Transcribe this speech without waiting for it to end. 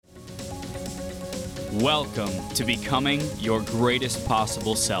Welcome to Becoming Your Greatest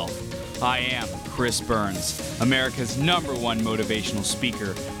Possible Self. I am Chris Burns, America's #1 motivational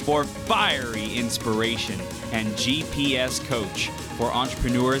speaker for fiery inspiration and GPS coach for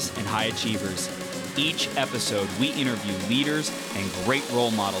entrepreneurs and high achievers. Each episode, we interview leaders and great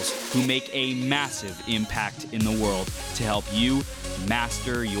role models who make a massive impact in the world to help you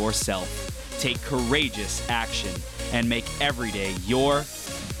master yourself, take courageous action, and make every day your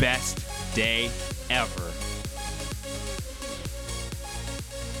best day ever.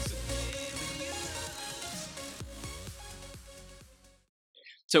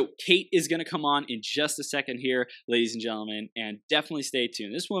 So Kate is going to come on in just a second here, ladies and gentlemen, and definitely stay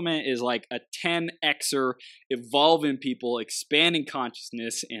tuned. This woman is like a 10xer, evolving people, expanding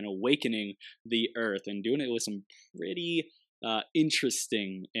consciousness, and awakening the earth, and doing it with some pretty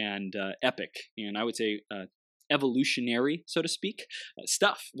interesting and epic, and I would say evolutionary, so to speak,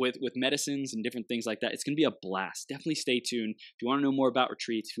 stuff with medicines and different things like that. It's going to be a blast. Definitely stay tuned. If you want to know more about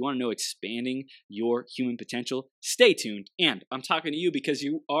retreats, if you want to know expanding your human potential, stay tuned. And I'm talking to you because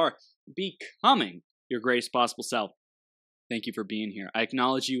you are becoming your greatest possible self. Thank you for being here. I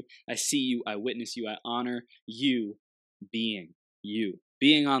acknowledge you. I see you. I witness you. I honor you being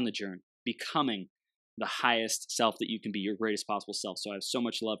on the journey, becoming the highest self that you can be, your greatest possible self. So I have so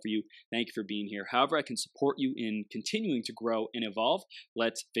much love for you. Thank you for being here. However I can support you in continuing to grow and evolve,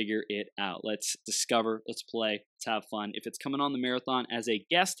 let's figure it out. Let's discover, let's play, let's have fun. If it's coming on the marathon as a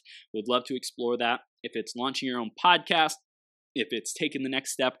guest, we'd love to explore that. If it's launching your own podcast, if it's taking the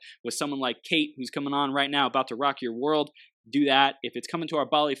next step with someone like Kate, who's coming on right now, about to rock your world, do that. If it's coming to our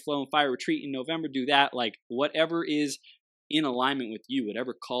Bali Flow and Fire retreat in November, do that. Like whatever is in alignment with you,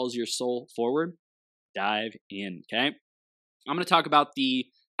 whatever calls your soul forward, dive in, okay? I'm going to talk about the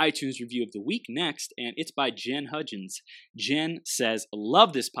iTunes review of the week next, and it's by Jen Hudgens. Jen says,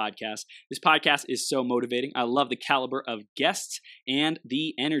 love this podcast. This podcast is so motivating. I love the caliber of guests and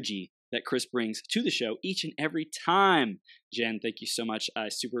the energy that Chris brings to the show each and every time. Jen, thank you so much. I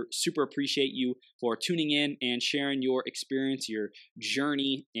super appreciate you for tuning in and sharing your experience, your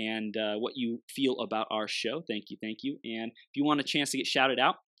journey, and what you feel about our show. Thank you. And if you want a chance to get shouted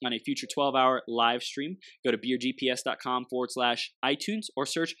out on a future 12-hour live stream, go to beyourgps.com/iTunes or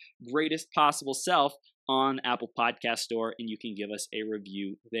search Greatest Possible Self on Apple Podcast Store, and you can give us a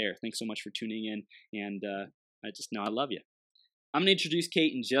review there. Thanks so much for tuning in, and I just know I love you. I'm going to introduce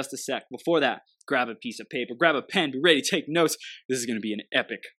Kate in just a sec. Before that, grab a piece of paper, grab a pen, be ready to take notes. This is going to be an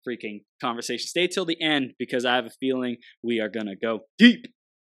epic freaking conversation. Stay till the end because I have a feeling we are going to go deep.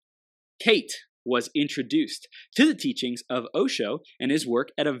 Kate was introduced to the teachings of Osho and his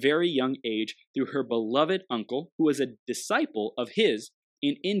work at a very young age through her beloved uncle, who was a disciple of his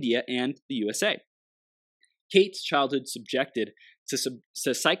in India and the USA. Kate's childhood subjected to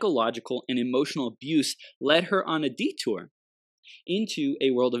psychological and emotional abuse led her on a detour into a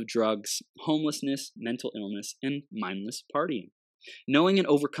world of drugs, homelessness, mental illness, and mindless partying. Knowing and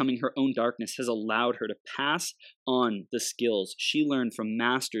overcoming her own darkness has allowed her to pass on the skills she learned from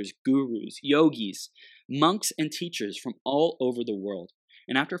masters, gurus, yogis, monks, and teachers from all over the world.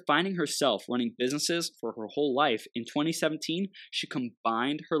 And after finding herself running businesses for her whole life, in 2017, she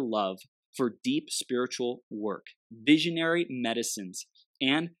combined her love for deep spiritual work, visionary medicines,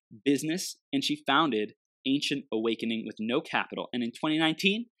 and business, and she founded Ancient Awakening with no capital. And in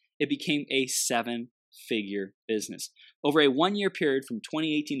 2019, it became a 7-figure business. Over a 1-year period from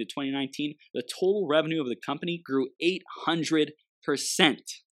 2018 to 2019, the total revenue of the company grew 800%.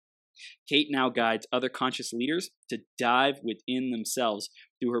 Kate now guides other conscious leaders to dive within themselves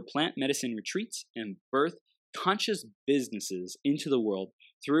through her plant medicine retreats and birth conscious businesses into the world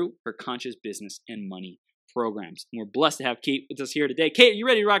through her conscious business and money programs. And we're blessed to have Kate with us here today. Kate, are you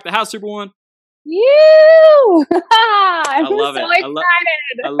ready to rock the house, Superwoman? You! I'm love so it.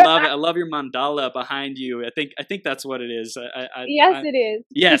 excited. I love it. I love your mandala behind you. I think that's what it is. It is.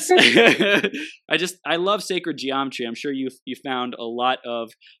 Yes. I love sacred geometry. I'm sure you found a lot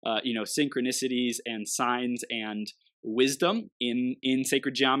of synchronicities and signs and wisdom in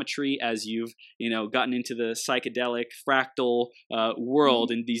sacred geometry as you've gotten into the psychedelic fractal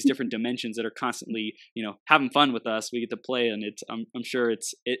world and these different dimensions that are constantly having fun with us. We get to play, and I'm sure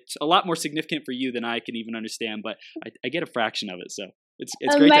it's a lot more significant for you than I can even understand, but I get a fraction of it, so it's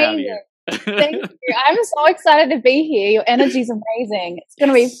great to have you here. Thank you. I'm so excited to be here. Your energy's amazing. It's going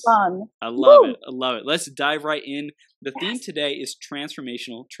to be fun. I love it. Let's dive right in. The theme today is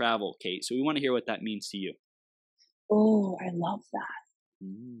transformational travel, Kate. So we want to hear what that means to you. Oh, I love that.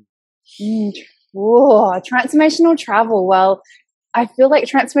 Transformational travel. Well, I feel like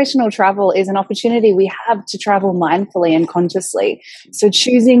transformational travel is an opportunity we have to travel mindfully and consciously. So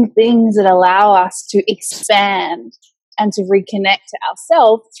choosing things that allow us to expand and to reconnect to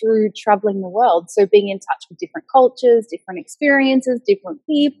ourselves through traveling the world. So being in touch with different cultures, different experiences, different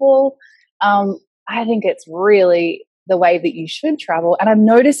people. I think it's really the way that you should travel. And I'm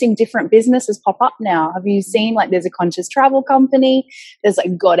noticing different businesses pop up now. Have you seen, like, there's a conscious travel company, there's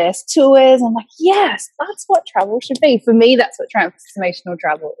like Goddess Tours. I'm like, yes, that's what travel should be. For me, that's what transformational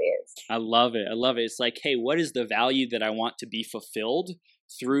travel is. I love it. I love it. It's like, hey, what is the value that I want to be fulfilled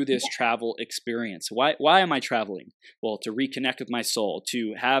through this travel experience? Why am I traveling? Well, to reconnect with my soul,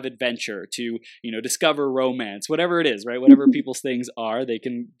 to have adventure, to, discover romance, whatever it is, right? Whatever people's things are, they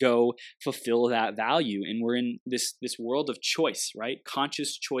can go fulfill that value. And we're in this world of choice, right?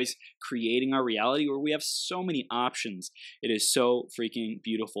 Conscious choice, creating our reality, where we have so many options. It is so freaking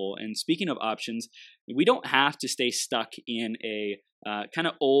beautiful. And speaking of options, we don't have to stay stuck in a kind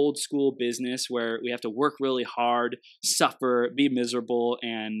of old school business where we have to work really hard, suffer, be miserable,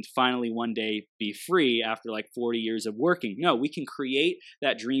 and finally one day be free after like 40 years of working. No, we can create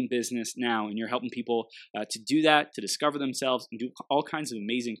that dream business now, and you're helping people to do that, to discover themselves, and do all kinds of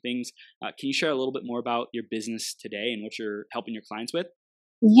amazing things. Can you share a little bit more about your business today and what you're helping your clients with?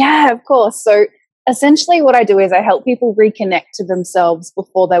 Yeah, of course. So essentially what I do is I help people reconnect to themselves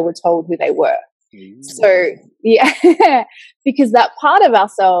before they were told who they were. So, yeah, because that part of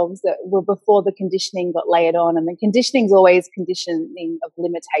ourselves that were before the conditioning got layered on, and the conditioning is always conditioning of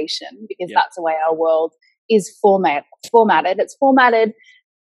limitation, because that's the way our world is formatted. It's formatted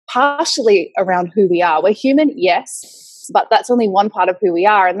partially around who we are. We're human, yes, but that's only one part of who we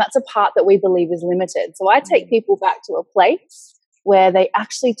are, and that's a part that we believe is limited. So I take people back to a place where they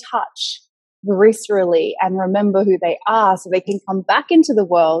actually touch viscerally and remember who they are, so they can come back into the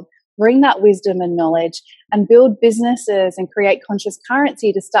world, bring that wisdom and knowledge, and build businesses and create conscious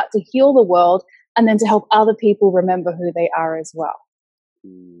currency to start to heal the world, and then to help other people remember who they are as well.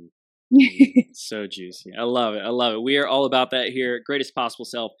 So juicy. I love it. I love it. We are all about that here at Greatest Possible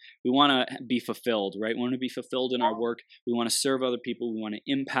Self. We want to be fulfilled, right? We want to be fulfilled in our work. We want to serve other people. We want to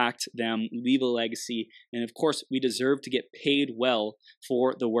impact them, leave a legacy. And of course, we deserve to get paid well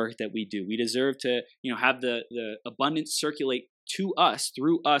for the work that we do. We deserve to, have the abundance circulate to us,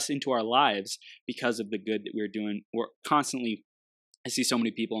 through us, into our lives because of the good that we're doing. We're constantly, I see so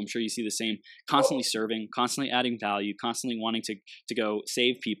many people, I'm sure you see the same, constantly serving, constantly adding value, constantly wanting to go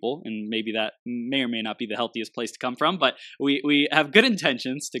save people. And maybe that may or may not be the healthiest place to come from, but we have good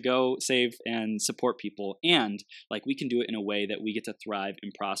intentions to go save and support people. And like, we can do it in a way that we get to thrive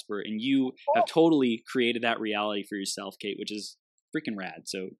and prosper. And you have totally created that reality for yourself, Kate, which is freaking rad.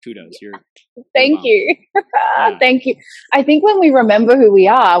 So kudos. Thank you. Thank you. I think when we remember who we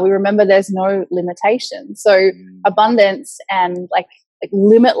are, we remember there's no limitation. So abundance and like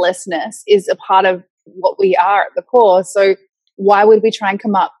limitlessness is a part of what we are at the core. So why would we try and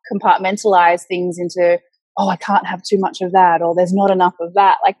compartmentalize things into, oh, I can't have too much of that, or there's not enough of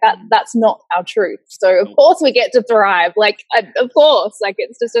that? Like that's not our truth. So of course we get to thrive. Of course,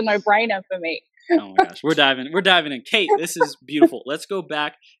 it's just a no-brainer for me. Oh my gosh, we're diving in. Kate, this is beautiful. Let's go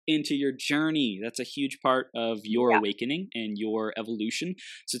back into your journey. That's a huge part of your awakening and your evolution.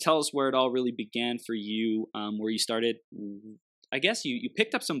 So tell us where it all really began for you, where you started. I guess you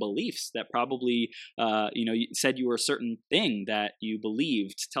picked up some beliefs that probably, you said you were a certain thing that you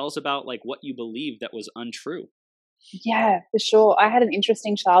believed. Tell us about what you believed that was untrue. Yeah, for sure. I had an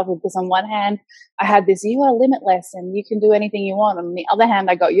interesting childhood because on one hand, I had this, you are limitless and you can do anything you want. On the other hand,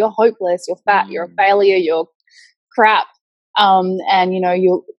 I got, you're hopeless, you're fat, you're a failure, you're crap. And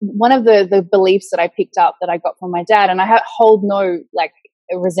you're one of the beliefs that I picked up that I got from my dad, and I hold no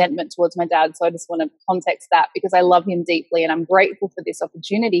resentment towards my dad. So I just want to context that because I love him deeply and I'm grateful for this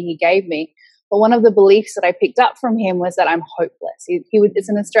opportunity he gave me. But one of the beliefs that I picked up from him was that I'm hopeless. It's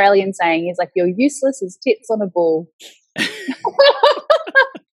an Australian saying. He's like, you're useless as tits on a bull.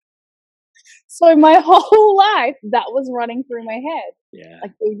 So my whole life, that was running through my head. Yeah.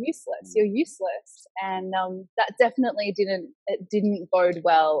 You're useless. And that definitely didn't bode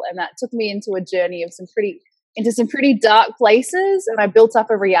well. And that took me into a journey of some pretty dark places. And I built up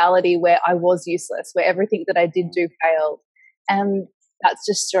a reality where I was useless, where everything that I did do failed. And that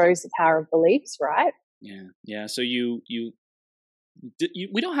just shows the power of beliefs, right? Yeah. So we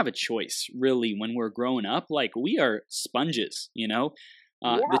don't have a choice really when we're growing up. We are sponges,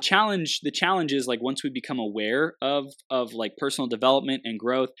 The challenge is like once we become aware of like personal development and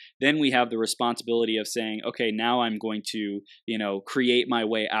growth, then we have the responsibility of saying, okay, now I'm going to, create my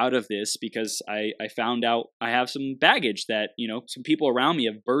way out of this because I found out I have some baggage that, some people around me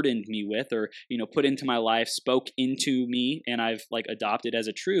have burdened me with or, put into my life, spoke into me, and I've like adopted as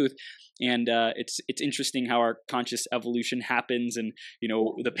a truth. And it's interesting how our conscious evolution happens and,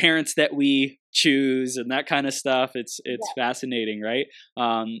 the parents that we choose and that kind of stuff. It's fascinating, right?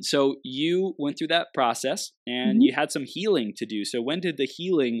 So you went through that process and you had some healing to do. So when did the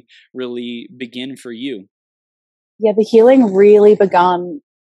healing really begin for you? Yeah, the healing really begun,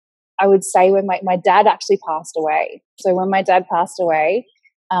 I would say, when my dad actually passed away. So when my dad passed away,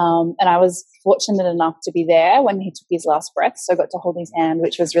 and I was fortunate enough to be there when he took his last breath. So I got to hold his hand,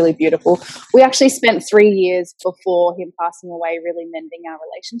 which was really beautiful. We actually spent 3 years before him passing away really mending our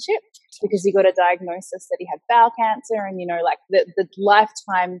relationship because he got a diagnosis that he had bowel cancer. And, like the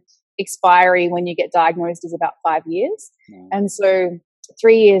lifetime expiry when you get diagnosed is about 5 years. And so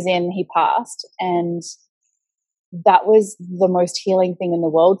 3 years in, he passed. And that was the most healing thing in the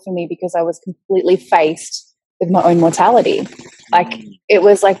world for me because I was completely faced with my own mortality. Like it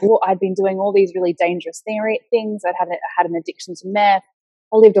was like, well, I'd been doing all these really dangerous things. I had an addiction to meth.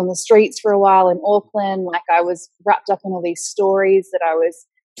 I lived on the streets for a while in Auckland. Like I was wrapped up in all these stories that I was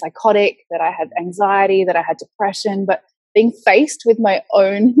psychotic, that I had anxiety, that I had depression. But being faced with my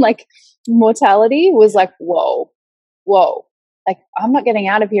own like mortality was like, whoa. Like I'm not getting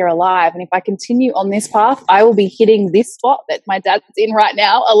out of here alive. And if I continue on this path, I will be hitting this spot that my dad's in right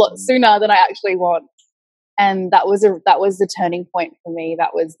now a lot sooner than I actually want. And that was the turning point for me.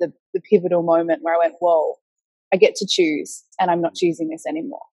 That was the pivotal moment where I went, whoa, I get to choose and I'm not choosing this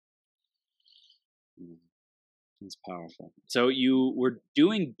anymore. That's powerful. So you were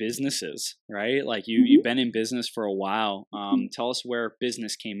doing businesses, right? Like you've been in business for a while. Tell us where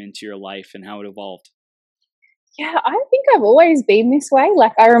business came into your life and how it evolved. Yeah, I think I've always been this way.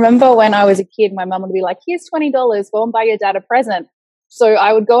 Like I remember when I was a kid, my mum would be like, here's $20, go and buy your dad a present. So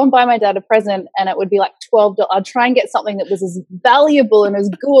I would go and buy my dad a present and it would be like $12. I'd try and get something that was as valuable and as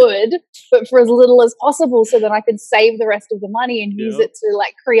good, but for as little as possible so that I could save the rest of the money and use it to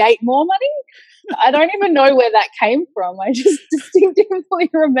like create more money. I don't even know where that came from. I just distinctively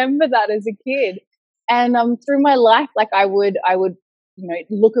remember that as a kid. And through my life, like I would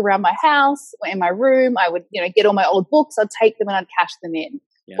look around my house, in my room, I would, get all my old books, I'd take them and I'd cash them in.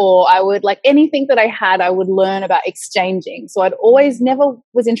 Yeah. Or I would like anything that I had, I would learn about exchanging. So I'd always never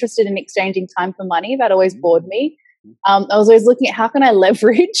was interested in exchanging time for money. That always bored me. I was always looking at how can I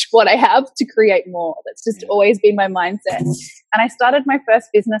leverage what I have to create more. That's just always been my mindset. And I started my first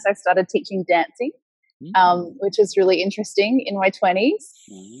business. I started teaching dancing, which was really interesting in my 20s.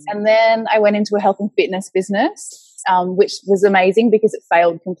 And then I went into a health and fitness business. Which was amazing because it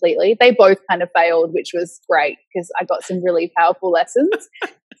failed completely. They both kind of failed, which was great because I got some really powerful lessons.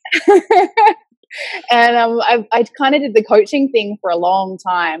 And I kind of did the coaching thing for a long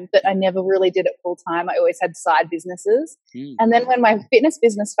time, but I never really did it full time. I always had side businesses. And then when my fitness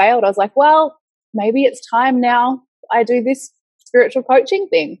business failed, I was like, well, maybe it's time now I do this spiritual coaching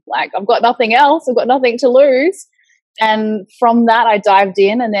thing. Like I've got nothing else. I've got nothing to lose. And from that, I dived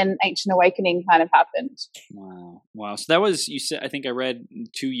in, and then Ancient Awakening kind of happened. Wow. So that was, you said, I think I read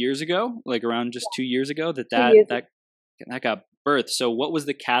 2 years ago, like around just 2 years ago that got birthed. So what was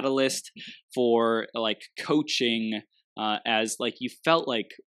the catalyst for like coaching as like you felt like,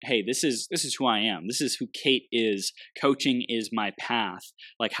 hey, this is who I am. This is who Kate is. Coaching is my path.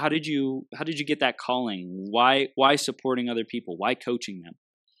 Like how did you get that calling? Why supporting other people? Why coaching them?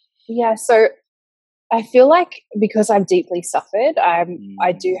 Yeah, so I feel like because I've deeply suffered,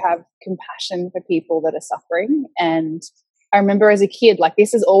 I do have compassion for people that are suffering. And I remember as a kid, like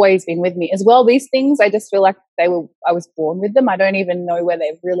this has always been with me as well. These things, I just feel like I was born with them. I don't even know where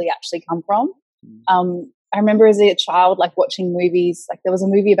they've really actually come from. I remember as a child, like watching movies, like there was a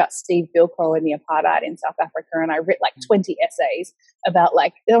movie about Steve Biko and the apartheid in South Africa. And I read like 20 essays about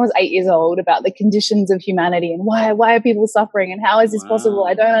like, I was 8 years old, about the conditions of humanity and why are people suffering and how is this possible?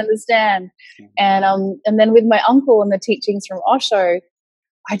 I don't understand. And then with my uncle and the teachings from Osho,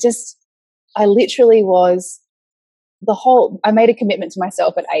 I literally was I made a commitment to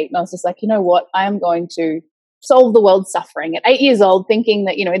myself at 8 and I was just like, you know what? I am going to solve the world's suffering at 8 years old, thinking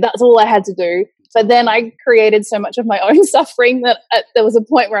that, that's all I had to do. But then I created so much of my own suffering that there was a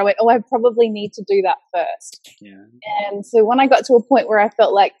point where I went, I probably need to do that first. Yeah. And so when I got to a point where I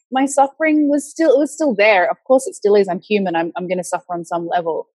felt like my suffering was still there. Of course it still is. I'm human. I'm going to suffer on some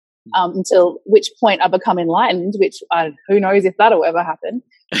level until which point I become enlightened, which who knows if that'll ever happen.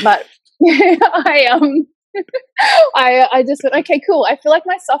 But I just went, okay, cool. I feel like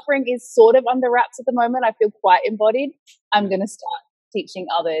my suffering is sort of under wraps at the moment. I feel quite embodied. I'm going to start teaching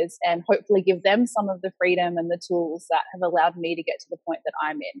others and hopefully give them some of the freedom and the tools that have allowed me to get to the point that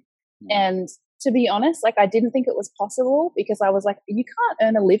I'm in. And to be honest, like I didn't think it was possible because I was like, you can't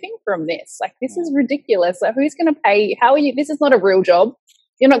earn a living from this. Like, this is ridiculous. Like, who's going to pay you? How are you? This is not a real job.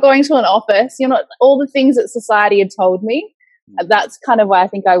 You're not going to an office. You're not all the things that society had told me. That's kind of why I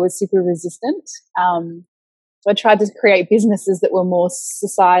think I was super resistant. So I tried to create businesses that were more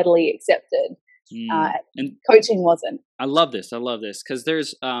societally accepted. And coaching wasn't. I love this because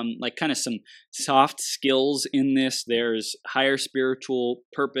there's like kind of some soft skills in this. There's higher spiritual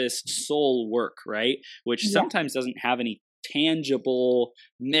purpose, soul work, right? Which sometimes doesn't have any tangible,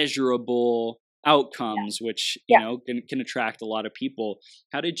 measurable outcomes, which you know can attract a lot of people.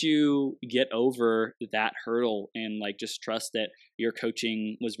 How did you get over that hurdle and like just trust that your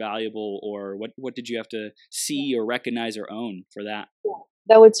coaching was valuable, or what did you have to see or recognize or own for that?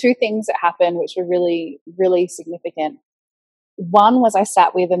 There were two things that happened which were really, really significant. One was I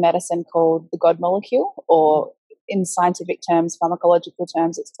sat with a medicine called the God molecule, or in scientific terms, pharmacological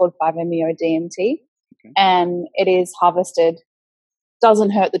terms, it's called 5-MeO-DMT. And it is harvested.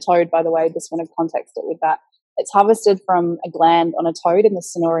 Doesn't hurt the toad, by the way. Just want to context it with that. It's harvested from a gland on a toad in the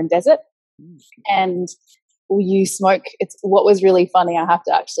Sonoran Desert. And you smoke. It's what was really funny. I have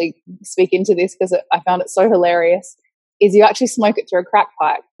to actually speak into this because I found it so hilarious. Is you actually smoke it through a crack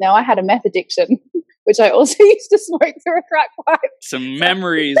pipe. Now, I had a meth addiction, which I also used to smoke through a crack pipe. Some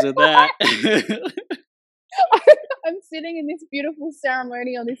memories of that. I'm sitting in this beautiful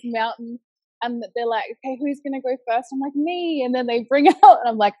ceremony on this mountain, and they're like, okay, who's going to go first? I'm like, me. And then they bring out, and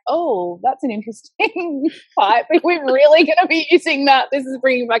I'm like, oh, that's an interesting pipe. We're really going to be using that. This is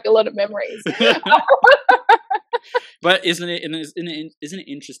bringing back a lot of memories. But isn't it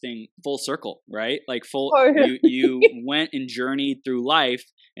interesting? Full circle, right? Like you went and journeyed through life,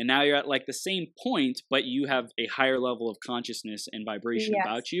 and now you're at like the same point, but you have a higher level of consciousness and vibration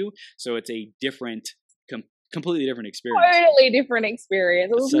about you. So it's a different, completely different experience. Totally different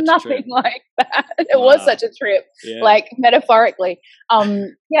experience. It was nothing like that. It was such a trip, like metaphorically.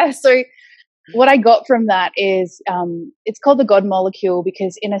 So what I got from that is it's called the God molecule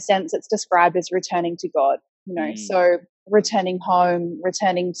because in a sense it's described as returning to God. You know, so returning home,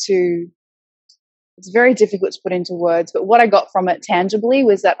 returning to, it's very difficult to put into words, but what I got from it tangibly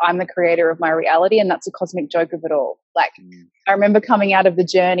was that I'm the creator of my reality, and that's a cosmic joke of it all. Like, I remember coming out of the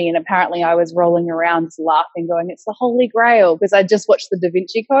journey and apparently I was rolling around just laughing, going, it's the Holy Grail, because I just watched the Da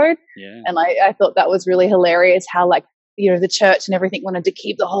Vinci Code. And I thought that was really hilarious how, like, you know, the church and everything wanted to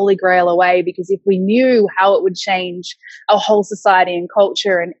keep the Holy Grail away, because if we knew how it would change our whole society and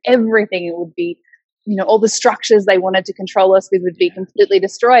culture and everything, it would be, you know, all the structures they wanted to control us with would be completely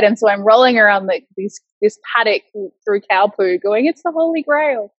destroyed. And so I'm rolling around this paddock through cow poo going, it's the Holy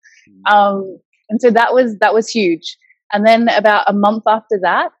Grail. And so that was huge. And then about a month after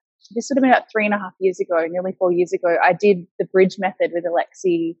that, this would have been about 3.5 years ago, nearly 4 years ago, I did the bridge method with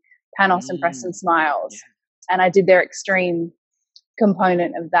Alexi Panos and Preston Smiles. And I did their extreme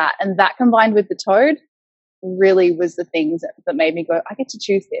component of that. And that combined with the toad really was the things that made me go, I get to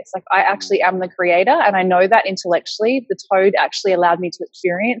choose this. Like, I actually am the creator, and I know that intellectually. The toad actually allowed me to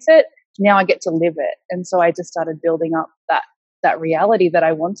experience it. Now I get to live it. And so I just started building up that reality that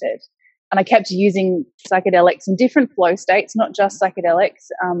I wanted. And I kept using psychedelics in different flow states, not just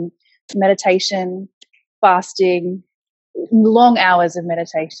psychedelics, meditation, fasting, long hours of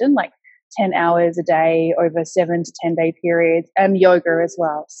meditation, like 10 hours a day over 7 to 10 day periods, and yoga as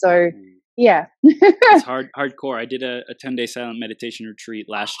well. So yeah. It's hardcore. I did a 10-day silent meditation retreat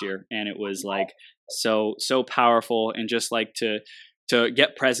last year, and it was like so powerful, and just like to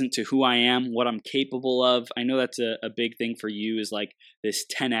get present to who I am, what I'm capable of. I know that's a big thing for you, is like this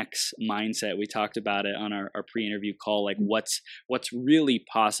 10x mindset. We talked about it on our pre-interview call, like what's really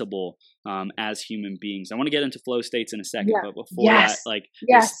possible as human beings. I want to get into flow states in a second, but before that, like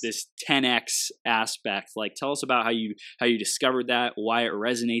this 10x aspect, like tell us about how you discovered that, why it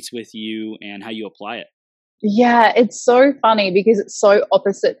resonates with you, and how you apply it. Yeah, it's so funny because it's so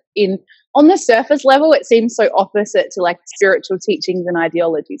opposite on the surface level, it seems so opposite to like spiritual teachings and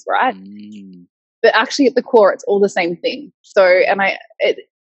ideologies, right? But actually at the core, it's all the same thing. So, and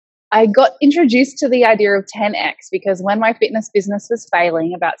I got introduced to the idea of 10X because when my fitness business was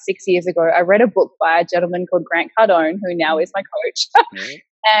failing about 6 years ago, I read a book by a gentleman called Grant Cardone, who now is my coach,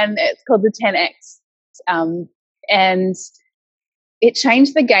 and it's called the 10X. And it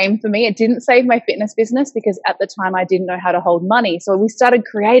changed the game for me. It didn't save my fitness business because at the time I didn't know how to hold money. So we started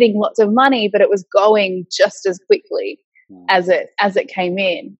creating lots of money, but it was going just as quickly as it came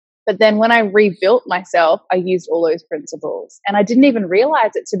in. But then when I rebuilt myself, I used all those principles. And I didn't even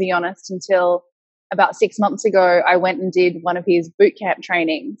realize it, to be honest, until about 6 months ago. I went and did one of his boot camp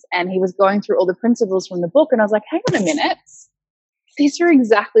trainings, and he was going through all the principles from the book. And I was like, hang on a minute. These are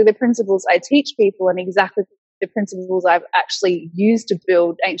exactly the principles I teach people, and exactly the principles I've actually used to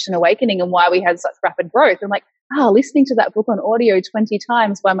build Ancient Awakening, and why we had such rapid growth. I'm like, listening to that book on audio 20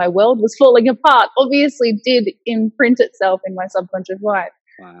 times while my world was falling apart obviously did imprint itself in my subconscious mind.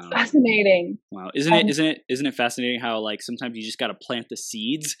 Wow. Fascinating. Wow. Isn't it fascinating how like sometimes you just got to plant the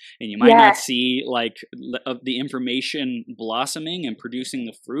seeds, and you might not see like the information blossoming and producing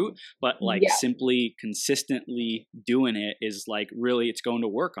the fruit, but like simply consistently doing it is like really, it's going to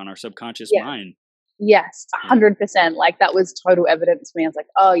work on our subconscious mind. Yes, 100%. Like that was total evidence for me. I was like,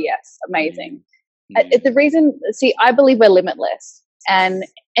 oh yes, amazing. The reason, I believe we're limitless, and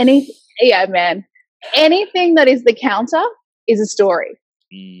anything that is the counter is a story.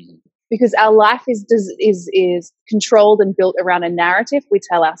 Because our life is controlled and built around a narrative we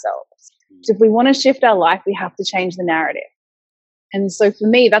tell ourselves. So if we want to shift our life, we have to change the narrative. And so for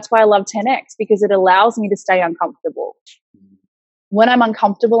me, that's why I love 10X, because it allows me to stay uncomfortable. When I'm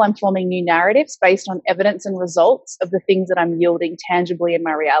uncomfortable, I'm forming new narratives based on evidence and results of the things that I'm yielding tangibly in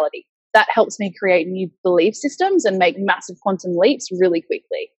my reality. That helps me create new belief systems and make massive quantum leaps really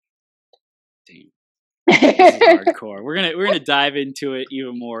quickly. Damn. This is hardcore. We're gonna dive into it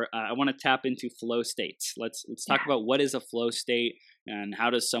even more. I want to tap into flow states. Let's talk about what is a flow state and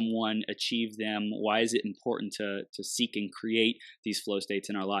how does someone achieve them. Why is it important to seek and create these flow states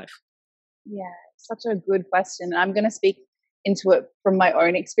in our life? Yeah, such a good question. I'm going to speak into it from my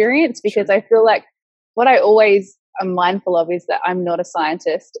own experience, because I feel like what I always am mindful of is that I'm not a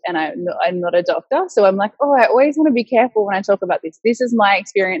scientist and I'm not a doctor. So I'm like, I always want to be careful when I talk about this. This is my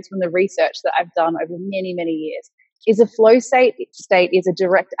experience from the research that I've done over many, many years. Is a flow state is a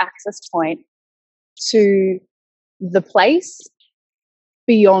direct access point to the place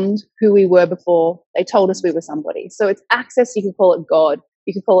beyond who we were before they told us we were somebody. So it's access. You could call it God.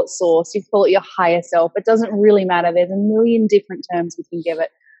 You could call it source. You could call it your higher self. It doesn't really matter. There's a million different terms we can give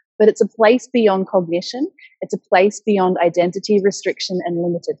it. But it's a place beyond cognition. It's a place beyond identity, restriction, and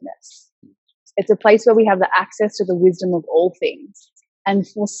limitedness. It's a place where we have the access to the wisdom of all things. And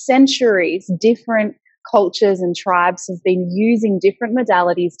for centuries, different cultures and tribes have been using different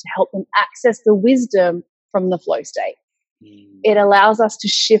modalities to help them access the wisdom from the flow state. It allows us to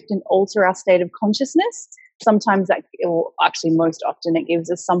shift and alter our state of consciousness. Sometimes actually most often it gives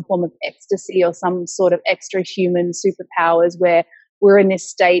us some form of ecstasy or some sort of extra human superpowers where we're in this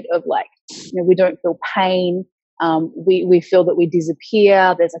state of like, we don't feel pain. We feel that we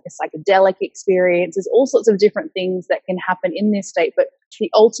disappear. There's like a psychedelic experience. There's all sorts of different things that can happen in this state. But the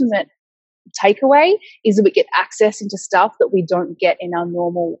ultimate takeaway is that we get access into stuff that we don't get in our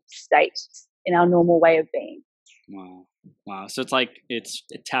normal state, in our normal way of being. Wow. So it's like it's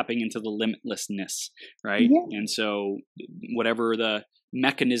tapping into the limitlessness, right? Yeah. And so whatever the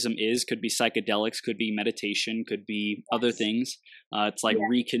mechanism is, could be psychedelics, could be meditation, could be other things. It's like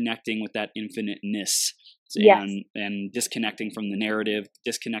reconnecting with that infiniteness and disconnecting from the narrative,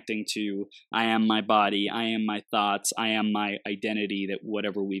 disconnecting to I am my body, I am my thoughts, I am my identity, that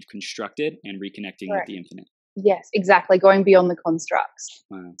whatever we've constructed, and reconnecting with the infinite. Yes, exactly. Going beyond the constructs.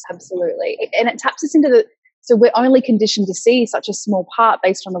 Wow. Absolutely. And it taps us into so we're only conditioned to see such a small part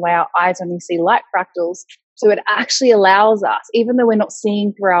based on the way our eyes only see light fractals. So it actually allows us, even though we're not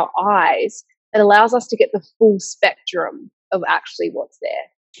seeing through our eyes, it allows us to get the full spectrum of actually what's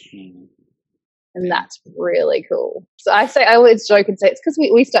there. And that's really cool. So I always joke and say it's because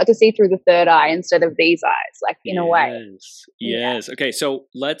we start to see through the third eye instead of these eyes, like in a way. Yes. Yeah. Okay, so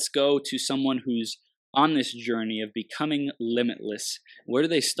let's go to someone who's on this journey of becoming limitless. Where do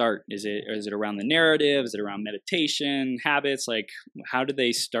they start? Is it around the narrative? Is it around meditation, habits? Like, how do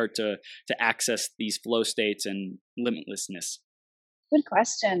they start to access these flow states and limitlessness? Good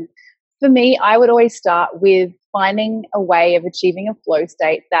question. For me, I would always start with finding a way of achieving a flow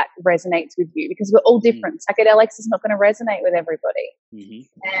state that resonates with you, because we're all different. Psychedelics is not going to resonate with everybody.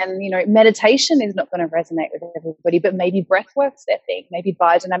 And, meditation is not going to resonate with everybody, but maybe breath work's their thing. Maybe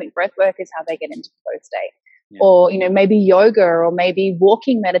biodynamic breath work is how they get into flow state. Yeah. Or, maybe yoga, or maybe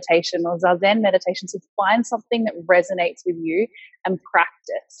walking meditation or Zazen meditation. So find something that resonates with you and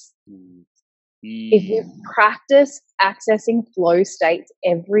practice. If you practice accessing flow states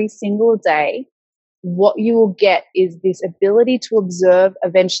every single day, what you will get is this ability to observe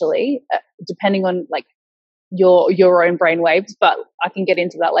eventually, depending on like your own brain waves, but I can get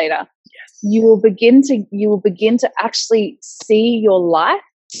into that later. Yes. You will begin to actually see your life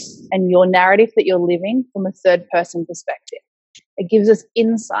and your narrative that you're living from a third person perspective. It gives us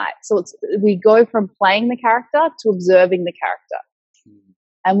insight. So we go from playing the character to observing the character.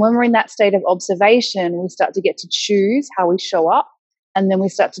 And when we're in that state of observation, we start to get to choose how we show up. And then we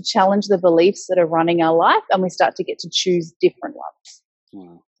start to challenge the beliefs that are running our life, and we start to get to choose different ones.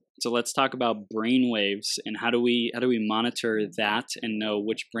 Wow. So let's talk about brain waves, and how do we monitor that and know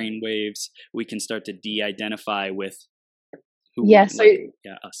which brain waves we can start to de-identify with who us.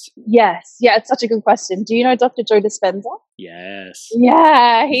 Yes. Yeah, it's such a good question. Do you know Dr. Joe Dispenza? Yes.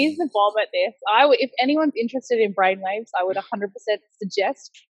 Yeah, he's the bomb at this. If anyone's interested in brainwaves, I would 100%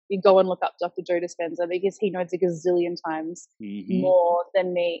 suggest you go and look up Dr. Joe Dispenza, because he knows a gazillion times more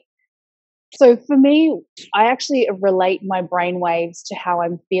than me. So for me, I actually relate my brainwaves to how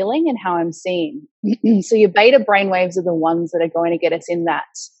I'm feeling and how I'm seeing. So your beta brainwaves are the ones that are going to get us in that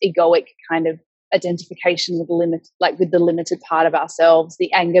egoic kind of identification with the limited part of ourselves,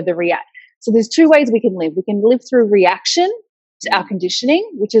 the anger, the react. So there's two ways we can live. We can live through reaction to our conditioning,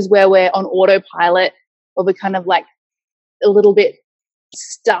 which is where we're on autopilot, or we're kind of like a little bit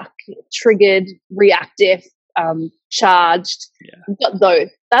stuck, triggered, reactive, charged. But though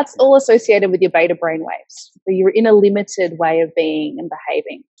that's all associated with your beta brainwaves. So you're in a limited way of being and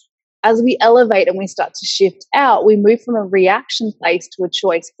behaving. As we elevate and we start to shift out, we move from a reaction place to a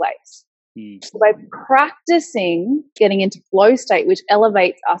choice place. So by practicing getting into flow state, which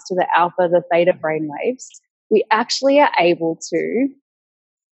elevates us to the alpha, the theta brainwaves, we actually are able to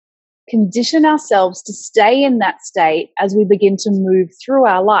condition ourselves to stay in that state as we begin to move through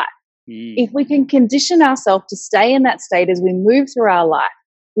our life. If we can condition ourselves to stay in that state as we move through our life,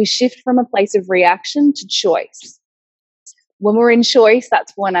 we shift from a place of reaction to choice. When we're in choice,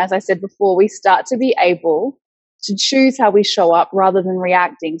 that's when, as I said before, we start to be able to choose how we show up rather than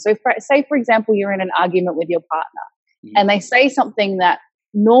reacting. So say, for example, you're in an argument with your partner and they say something that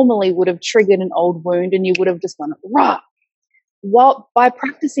normally would have triggered an old wound and you would have just gone, rah. Well, by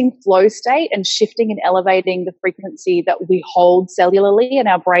practicing flow state and shifting and elevating the frequency that we hold cellularly in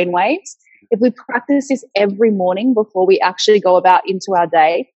our brain waves, if we practice this every morning before we actually go about into our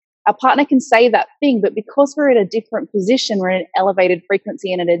day, our partner can say that thing, but because we're in a different position, we're in an elevated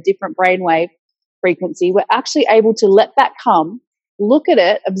frequency and in a different brainwave frequency, we're actually able to let that come, look at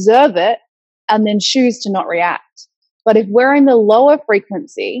it, observe it, and then choose to not react. But if we're in the lower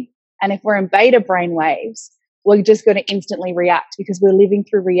frequency and if we're in beta brain waves, we're just going to instantly react because we're living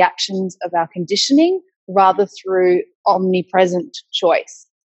through reactions of our conditioning rather through omnipresent choice.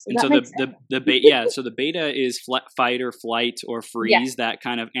 And so the beta, so the beta is fight or flight or freeze, that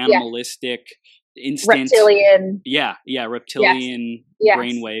kind of animalistic instant reptilian. Reptilian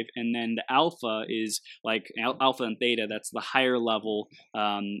brainwave. And then the alpha is like alpha and theta. That's the higher level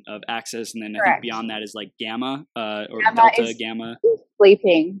of access. And then I think beyond that is like gamma or delta, gamma.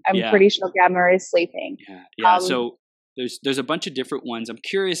 Sleeping. I'm pretty sure gamma is sleeping. So there's a bunch of different ones. I'm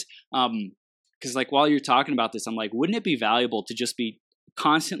curious because like while you're talking about this, I'm like, wouldn't it be valuable to just be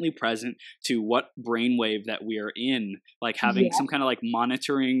constantly present to what brainwave that we are in, like having some kind of like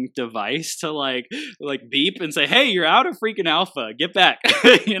monitoring device to like beep and say, hey, you're out of freaking alpha, get back.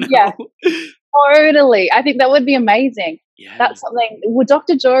 Totally. I think that would be amazing. That's something. Well,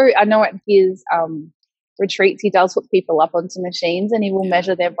 Dr. Joe, I know at his retreats, he does hook people up onto machines and he will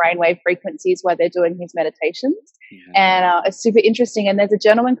measure their brainwave frequencies while they're doing his meditations. And it's super interesting. And there's a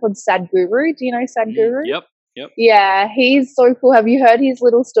gentleman called Sadhguru. Do you know Sadhguru? Yep. Yeah, he's so cool. Have you heard his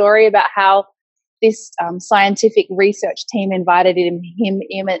little story about how this scientific research team invited him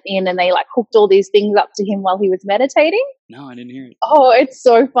in and they like hooked all these things up to him while he was meditating? No, I didn't hear it. Oh, it's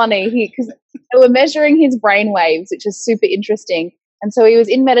so funny. Because they were measuring his brain waves, which is super interesting. And so he was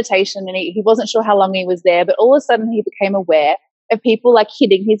in meditation and he wasn't sure how long he was there, but all of a sudden he became aware of people like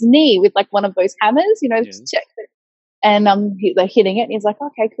hitting his knee with like one of those hammers, just check it. And they're hitting it. And he's like,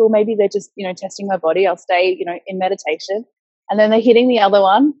 okay, cool. Maybe they're just, testing my body. I'll stay, in meditation. And then they're hitting the other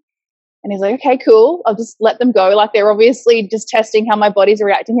one. And he's like, okay, cool. I'll just let them go. Like they're obviously just testing how my body's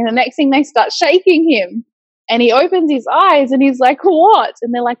reacting. And the next thing they start shaking him. And he opens his eyes and he's like, what?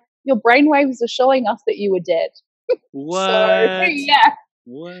 And they're like, your brainwaves are showing us that you were dead. What?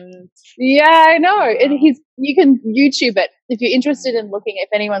 What? Yeah, I know. Wow. You can YouTube it if you're interested in looking. If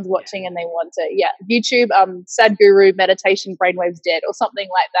anyone's watching and they want to, YouTube Sadhguru meditation brainwaves dead or something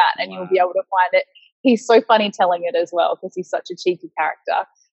like that, and you'll be able to find it. He's so funny telling it as well because he's such a cheeky character.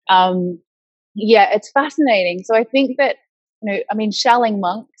 It's fascinating. So I think that Shaolin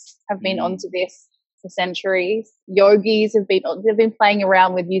monks have been onto this for centuries. Yogis have been playing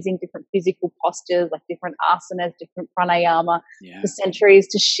around with using different physical postures, like different asanas, different pranayama for centuries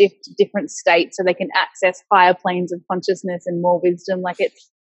to shift different states so they can access higher planes of consciousness and more wisdom. Like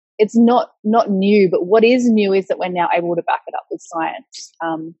it's not new, but what is new is that we're now able to back it up with science,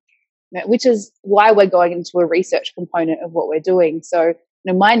 which is why we're going into a research component of what we're doing. So,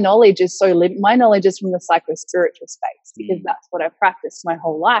 my knowledge is my knowledge is from the psycho-spiritual space, because that's what I've practiced my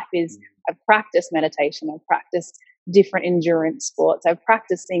whole life. Is I've practiced meditation, I've practiced different endurance sports, I've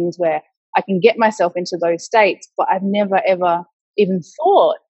practiced things where I can get myself into those states, but I've never ever even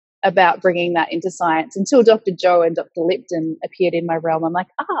thought about bringing that into science until Dr. Joe and Dr. Lipton appeared in my realm. I'm like,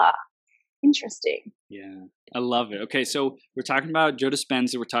 interesting. Yeah, I love it. Okay, so we're talking about Joe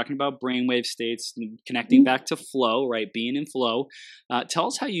Dispenza. We're talking about brainwave states, connecting back to flow, right? Being in flow. Tell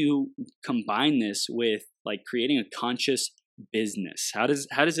us how you combine this with like creating a conscious business. How does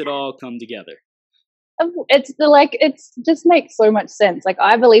it all come together? It just makes so much sense. Like,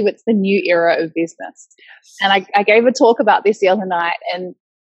 I believe it's the new era of business. Yes. And I gave a talk about this the other night, and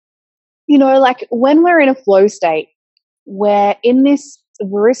like when we're in a flow state, we're in this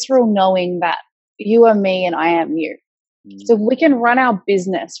visceral knowing that you are me and I am you. So we can run our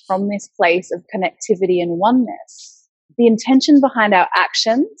business from this place of connectivity and oneness. The intention behind our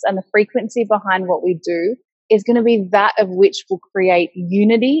actions and the frequency behind what we do is going to be that of which will create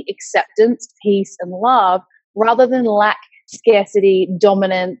unity, acceptance, peace, and love, rather than lack, scarcity,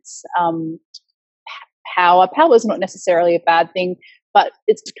 dominance, power. Power is not necessarily a bad thing, but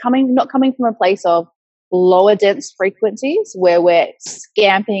it's not coming from a place of lower dense frequencies where we're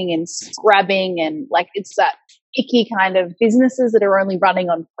scamping and scrabbing, and like it's that icky kind of businesses that are only running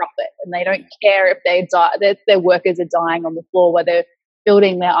on profit, and they don't care if their workers are dying on the floor where they're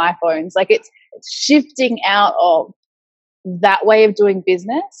building their iPhones. Like it's shifting out of that way of doing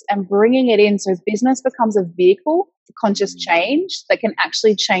business and bringing it in, so business becomes a vehicle for conscious change that can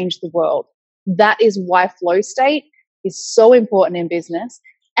actually change the world. That is why flow state is so important in business,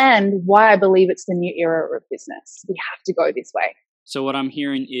 and why I believe it's the new era of business. We have to go this way. So what I'm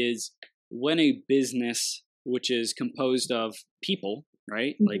hearing is, when a business which is composed of people,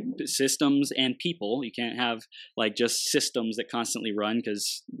 right? Like systems and people. You can't have like just systems that constantly run,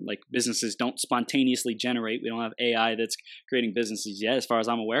 because like businesses don't spontaneously generate. We don't have AI that's creating businesses yet, as far as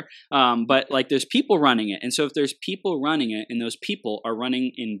I'm aware. But like there's people running it. And so if there's people running it and those people are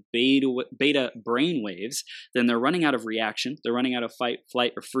running in beta brain waves, then they're running out of reaction. They're running out of fight,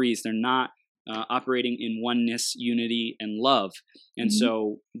 flight, or freeze. They're not operating in oneness, unity, and love. And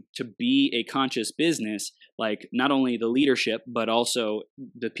so to be a conscious business, like not only the leadership, but also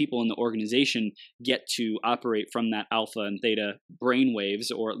the people in the organization get to operate from that alpha and theta brain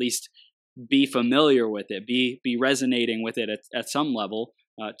waves, or at least be familiar with it, be resonating with it at some level,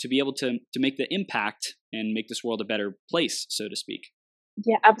 to be able to make the impact and make this world a better place, so to speak.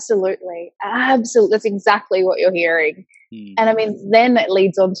 Yeah, absolutely. Absolutely. That's exactly what you're hearing. And I mean, then it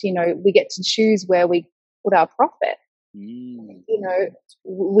leads on to, we get to choose where we put our profit.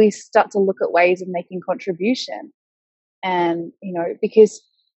 We start to look at ways of making contribution. And, because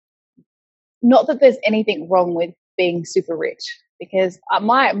not that there's anything wrong with being super rich, because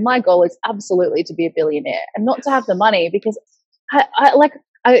my goal is absolutely to be a billionaire, and not to have the money, because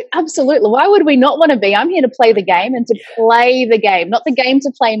I absolutely. Why would we not want to be? I'm here to play the game and to play the game, not the game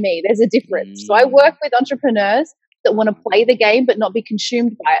to play me. There's a difference. So I work with entrepreneurs that want to play the game but not be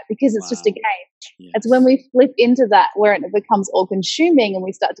consumed by it, because it's just a game. Yes. It's when we flip into that where it becomes all consuming and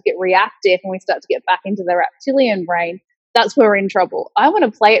we start to get reactive and we start to get back into the reptilian brain. That's where we're in trouble. I want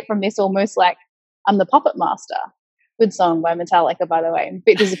to play it from this almost like I'm the puppet master. Good song by Metallica, by the way. I'm a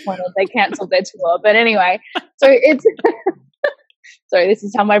bit disappointed they cancelled their tour. But anyway, so it's... So this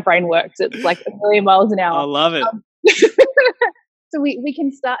is how my brain works. It's like 1 million miles an hour. I love it. So we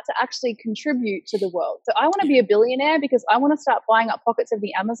can start to actually contribute to the world. So I want to be a billionaire because I want to start buying up pockets of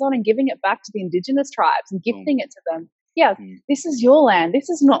the Amazon and giving it back to the indigenous tribes and gifting it to them. Yeah, this is your land. This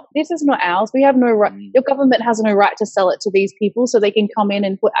is not ours. We have no right. Your government has no right to sell it to these people so they can come in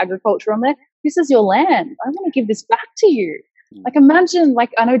and put agriculture on there. This is your land. I want to give this back to you. Like imagine,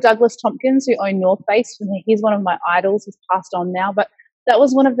 like I know Douglas Tompkins, who owned North Face. He's one of my idols. He's passed on now, but that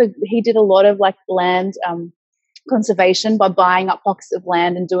was he did a lot of like land conservation by buying up pockets of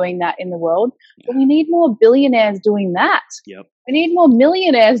land and doing that in the world. But we need more billionaires doing that. Yep. We need more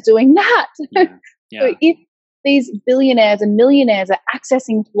millionaires doing that. So if these billionaires and millionaires are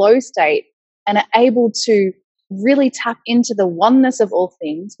accessing flow state and are able to really tap into the oneness of all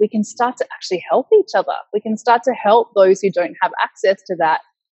things, we can start to actually help each other. We can start to help those who don't have access to that.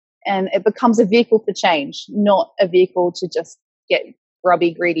 And it becomes a vehicle for change, not a vehicle to just get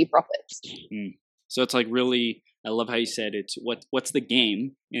grubby, greedy profits. So it's like really, I love how you said it's what's the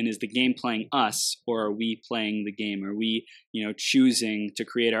game, and is the game playing us, or are we playing the game? Are we, choosing to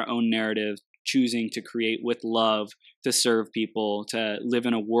create our own narrative, choosing to create with love, to serve people, to live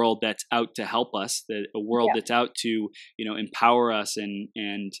in a world that's out to help us, a world that's out to, empower us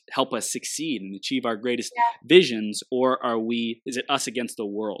and help us succeed and achieve our greatest visions? Or is it us against the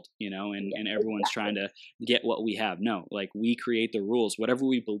world, and everyone's trying to get what we have? No, like, we create the rules. Whatever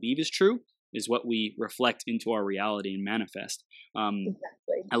we believe is true is what we reflect into our reality and manifest.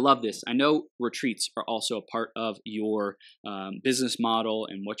 I love this. I know retreats are also a part of your business model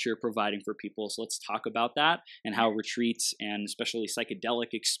and what you're providing for people. So let's talk about that and how retreats and especially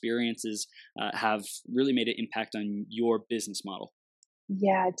psychedelic experiences have really made an impact on your business model.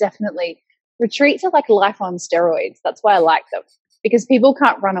 Yeah, definitely. Retreats are like life on steroids. That's why I like them, because people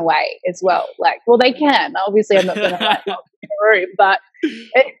can't run away as well. Like, well, they can. Obviously, I'm not going to like lock in a room, but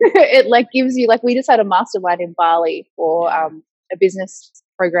it like gives you, like, we just had a mastermind in Bali for a business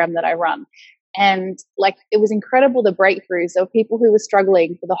program that I run. And like, it was incredible, the breakthroughs. There were people who were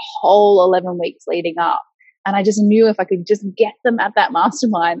struggling for the whole 11 weeks leading up. And I just knew if I could just get them at that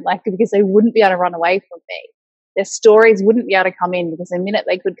mastermind, like, because they wouldn't be able to run away from me. Their stories wouldn't be able to come in, because the minute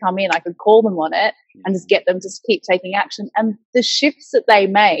they could come in, I could call them on it and just get them to keep taking action. And the shifts that they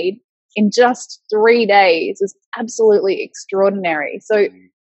made in just 3 days was absolutely extraordinary. So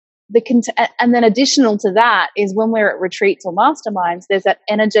and then additional to that is when we're at retreats or masterminds, there's that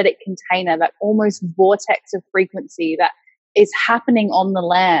energetic container, that almost vortex of frequency that is happening on the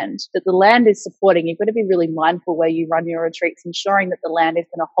land, that the land is supporting. You've got to be really mindful where you run your retreats, ensuring that the land is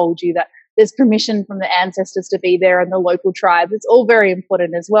going to hold you, that there's permission from the ancestors to be there and the local tribes. It's all very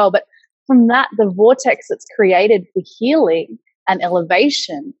important as well. But from that, the vortex that's created for healing and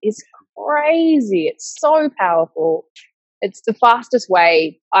elevation is crazy. It's so powerful. It's the fastest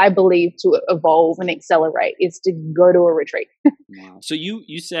way, I believe, to evolve and accelerate is to go to a retreat. Wow. So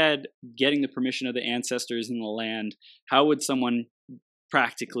you said getting the permission of the ancestors in the land. How would someone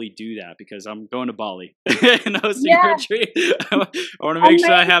practically do that? Because I'm going to Bali and hosting a retreat. I want to make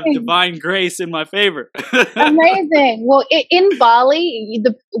sure I have divine grace in my favor. Amazing. Well, in Bali,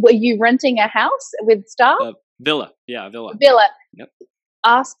 were you renting a house with staff? Villa. Yeah, villa. Villa. Yep.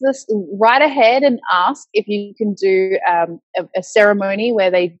 Ask this right ahead and ask if you can do a ceremony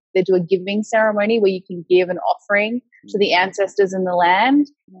where they do a giving ceremony where you can give an offering to the ancestors in the land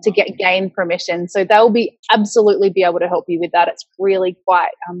to gain permission. So they'll be absolutely be able to help you with that. It's really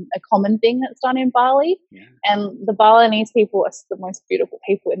quite a common thing that's done in Bali. Yeah. And the Balinese people are the most beautiful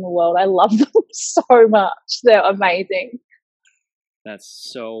people in the world. I love them so much. They're amazing. That's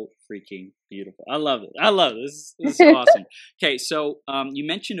so freaking beautiful. I love it. I love it. This is awesome. Okay, so you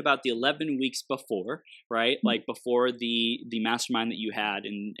mentioned about the 11 weeks before, right? Like before the mastermind that you had,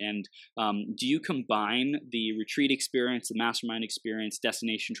 and do you combine the retreat experience, the mastermind experience,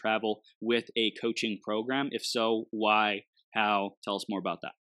 destination travel with a coaching program? If so, why? How? Tell us more about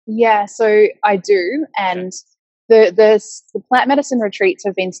that. Yeah, so I do, and the plant medicine retreats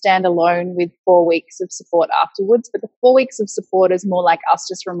have been standalone with 4 weeks of support afterwards, but the 4 weeks of support is more like us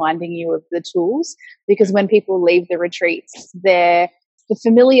just reminding you of the tools, because when people leave the retreats, the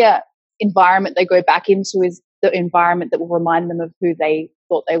familiar environment they go back into is the environment that will remind them of who they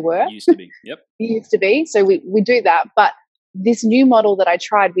thought they were. Used to be, yep. Used to be. So we do that, but this new model that I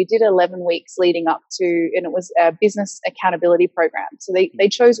tried, we did 11 weeks leading up to, and it was a business accountability program. So they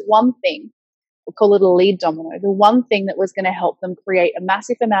chose one thing. We'll call it a lead domino, the one thing that was going to help them create a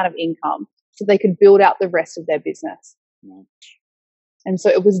massive amount of income so they could build out the rest of their business. Mm. And so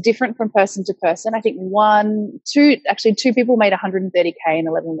it was different from person to person. I think two people made 130K in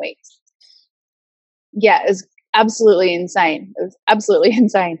 11 weeks. Yeah, it was absolutely insane. It was absolutely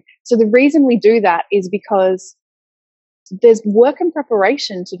insane. So the reason we do that is because there's work and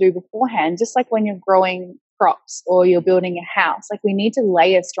preparation to do beforehand, just like when you're growing crops or you're building a house. Like, we need to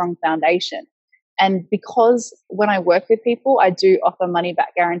lay a strong foundation. And because when I work with people, I do offer money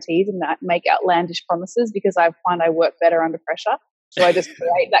back guarantees and make outlandish promises, because I find I work better under pressure. So I just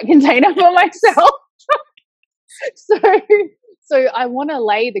create that container for myself. So I want to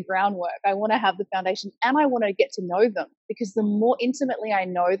lay the groundwork. I want to have the foundation, and I want to get to know them, because the more intimately I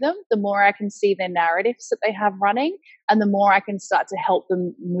know them, the more I can see their narratives that they have running, and the more I can start to help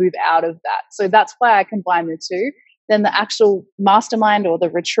them move out of that. So that's why I combine the two. Then the actual mastermind or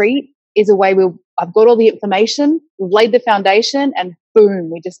the retreat is a way I've got all the information, we've laid the foundation, and boom,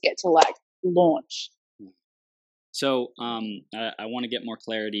 we just get to like launch. So I want to get more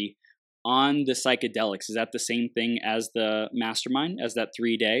clarity on the psychedelics. Is that the same thing as the mastermind, as that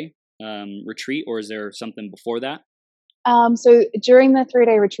 3-day retreat, or is there something before that? So during the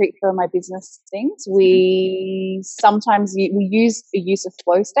 3-day retreat for my business things, we sometimes we use the use of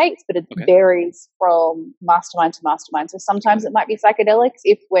flow states, but it varies from mastermind to mastermind. So sometimes it might be psychedelics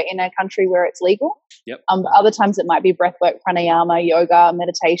if we're in a country where it's legal. Yep. But other times it might be breathwork, pranayama, yoga,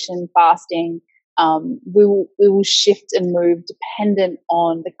 meditation, fasting. We will shift and move dependent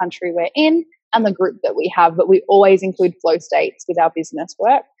on the country we're in and the group that we have, but we always include flow states with our business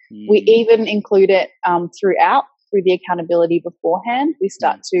work. We even include it through the accountability beforehand. We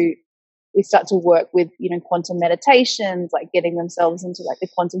start to work with, quantum meditations, like getting themselves into like the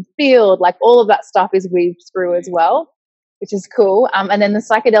quantum field, like all of that stuff is weaved through as well, which is cool. And then the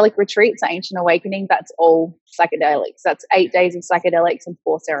psychedelic retreats, Ancient Awakening, that's all psychedelics. That's 8 days of psychedelics and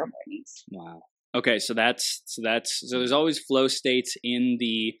 4 ceremonies. Wow. Okay, so there's always flow states in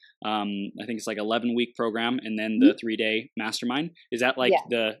the I think it's like 11-week program, and then the 3-day mastermind. Is that like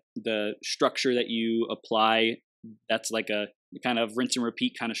the structure that you apply? That's like a kind of rinse and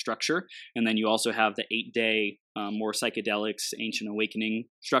repeat kind of structure, and then you also have the 8-day more psychedelics, Ancient Awakening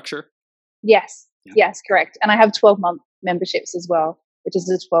structure. Yes, correct. And I have 12-month memberships as well, which is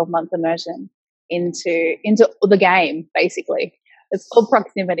a 12-month immersion into the game, basically. It's called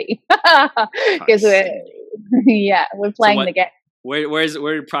proximity because we're playing the game. Where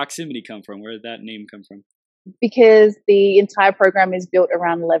did proximity come from? Where did that name come from? Because the entire program is built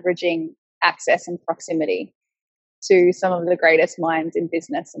around leveraging access and proximity to some of the greatest minds in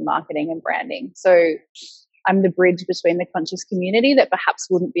business and marketing and branding. So I'm the bridge between the conscious community that perhaps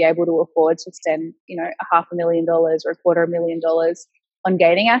wouldn't be able to afford to spend, $500,000 or $250,000 on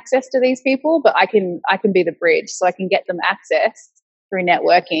gaining access to these people, but I can be the bridge, so I can get them access through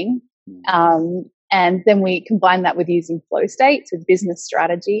networking. And then we combine that with using flow states with business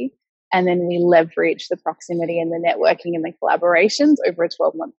strategy. And then we leverage the proximity and the networking and the collaborations over a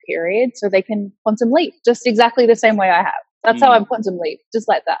 12-month period so they can quantum leap just exactly the same way I have. That's how I'm quantum leap, just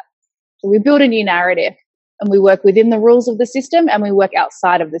like that. So we build a new narrative and we work within the rules of the system and we work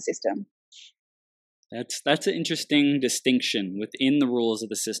outside of the system. That's an interesting distinction within the rules of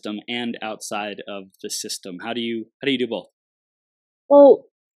the system and outside of the system. How do you do both? Well,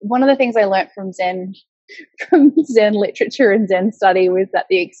 one of the things I learned from Zen literature and Zen study was that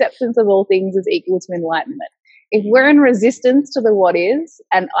the acceptance of all things is equal to enlightenment. If we're in resistance to the what is,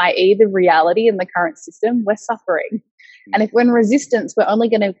 and i.e. the reality in the current system, we're suffering. And if we're in resistance, we're only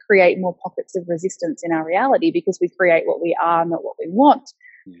going to create more pockets of resistance in our reality because we create what we are, not what we want.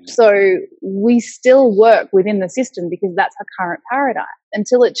 So we still work within the system because that's our current paradigm.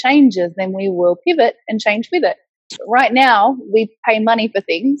 Until it changes, then we will pivot and change with it. But right now, we pay money for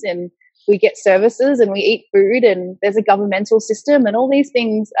things and we get services and we eat food and there's a governmental system and all these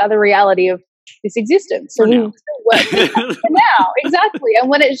things are the reality of this existence. So we still work for now. Exactly. And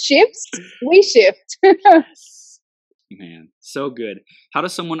when it shifts, we shift. Man, so good. How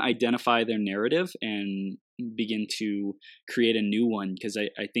does someone identify their narrative and begin to create a new one? Because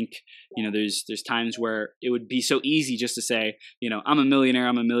I think, there's times where it would be so easy just to say, I'm a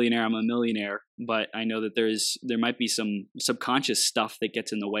millionaire. But I know that there might be some subconscious stuff that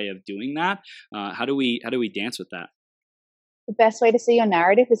gets in the way of doing that. How do we dance with that? The best way to see your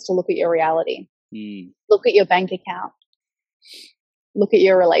narrative is to look at your reality. Look at your bank account. Look at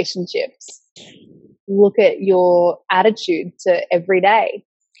your relationships. Look at your attitude to every day.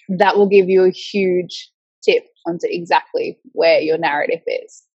 That will give you a huge tip onto exactly where your narrative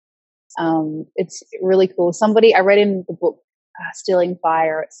is. It's really cool. I read in the book Stealing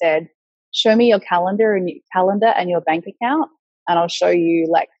Fire, it said, show me your calendar and your bank account, and I'll show you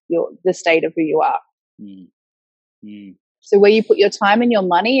like the state of who you are. So where you put your time and your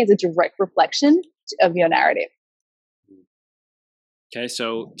money is a direct reflection of your narrative. Okay,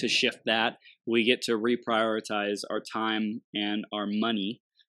 so to shift that, we get to reprioritize our time and our money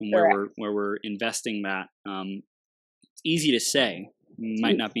and where we're investing that. It's easy to say,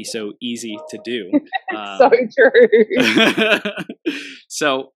 might not be so easy to do. So true.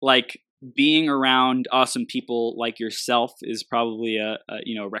 So like being around awesome people like yourself is probably a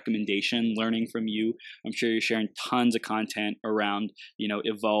recommendation. Learning from you, I'm sure you're sharing tons of content around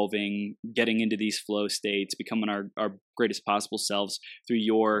evolving, getting into these flow states, becoming our greatest possible selves through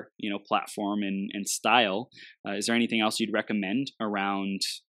your platform and style. Is there anything else you'd recommend around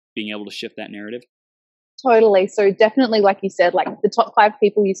being able to shift that narrative? Totally. So definitely, like you said, like the top 5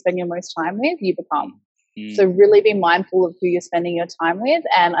 people you spend your most time with, you become. So really be mindful of who you're spending your time with.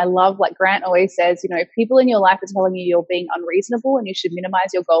 And I love, like Grant always says, if people in your life are telling you you're being unreasonable and you should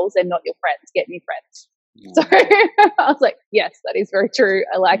minimize your goals, they're not your friends. Get new friends. So I was like, yes, that is very true.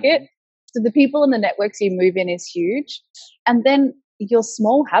 I like it. So the people and the networks you move in is huge. And then, your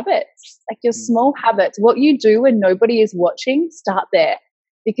small habits, what you do when nobody is watching, start there,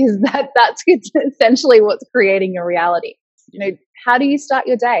 because that's essentially what's creating your reality. How do you start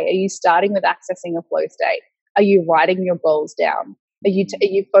your day? Are you starting with accessing a flow state? Are you writing your goals down? Are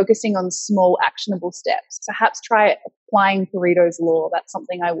you focusing on small actionable steps? Perhaps try applying Pareto's law. That's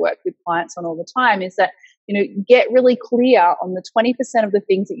something I work with clients on all the time, is that, get really clear on the 20% of the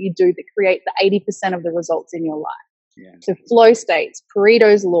things that you do that create the 80% of the results in your life. Yeah. So flow states,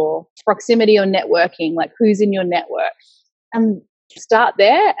 Pareto's law, proximity or networking, like who's in your network, and start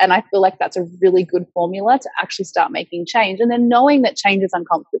there. And I feel like that's a really good formula to actually start making change. And then knowing that change is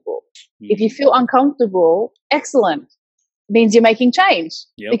uncomfortable. If you feel uncomfortable, excellent. Means you're making change.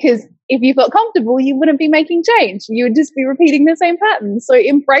 Yep. Because if you felt comfortable, you wouldn't be making change. You would just be repeating the same pattern. So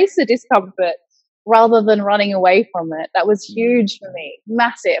embrace the discomfort rather than running away from it. That was huge for me,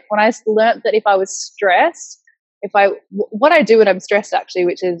 massive. When I learned that if I was stressed, what I do when I'm stressed, actually,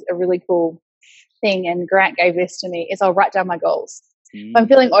 which is a really cool thing, and Grant gave this to me, is I'll write down my goals. If I'm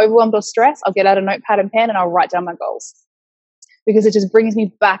feeling overwhelmed or stressed, I'll get out a notepad and pen and I'll write down my goals, because it just brings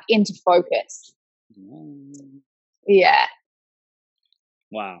me back into focus. Yeah.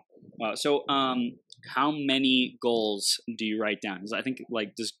 Wow. So, how many goals do you write down? I think,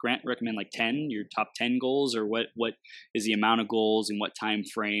 does Grant recommend 10, your top 10 goals, or what is the amount of goals and what time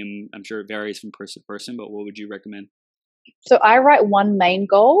frame? I'm sure it varies from person to person, but what would you recommend? So I write one main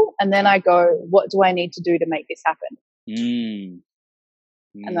goal, and then I go, what do I need to do to make this happen?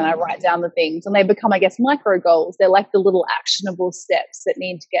 And then I write down the things, and they become, I guess, micro goals. They're like the little actionable steps that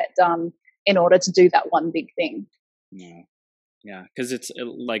need to get done in order to do that one big thing. Yeah, because it's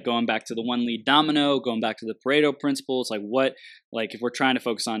like going back to the one lead domino, going back to the Pareto principle. It's if we're trying to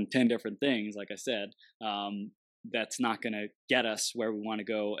focus on 10 different things, like I said, that's not going to get us where we want to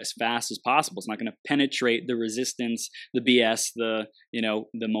go as fast as possible. It's not going to penetrate the resistance, the BS, the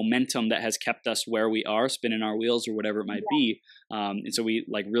momentum that has kept us where we are, spinning our wheels or whatever it might be. And so we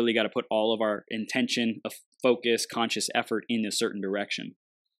really got to put all of our intention, of focus, conscious effort in a certain direction.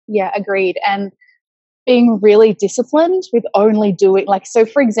 Yeah, agreed. And being really disciplined with only doing, so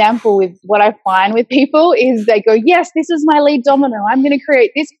for example, with what I find with people is they go, yes, this is my lead domino, I'm going to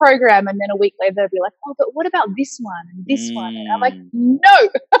create this program. And then a week later, they'll be like, oh, but what about this one and this one? And I'm like, no,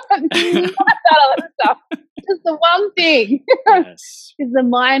 not that other stuff. Just the one thing. Yes. Because the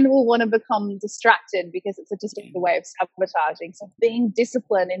mind will want to become distracted, because it's just a way of sabotaging. So being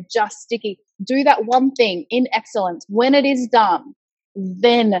disciplined and just sticky, do that one thing in excellence. When it is done,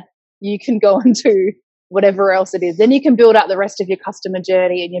 then you can go into whatever else it is. Then you can build out the rest of your customer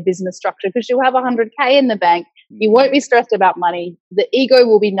journey and your business structure, because you'll have 100K in the bank. You won't be stressed about money. The ego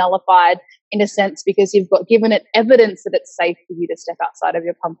will be nullified in a sense, because you've given it evidence that it's safe for you to step outside of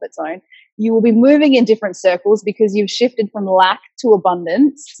your comfort zone. You will be moving in different circles because you've shifted from lack to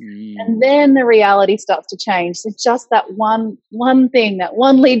abundance. And then the reality starts to change. So just that one thing, that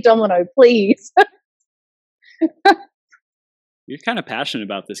one lead domino, please. You're kind of passionate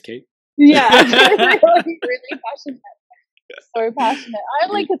about this, Kate. Yeah, I'm really passionate. So passionate.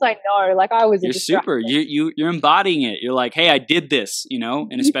 Only because I know, I was. You're super. You're embodying it. You're like, hey, I did this,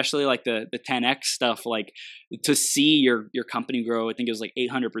 and especially the 10x stuff. To see your company grow, I think it was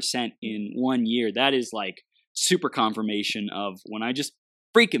 800% in 1 year. That is super confirmation of when I just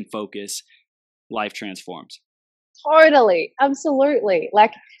freaking focus, life transforms. Totally, absolutely.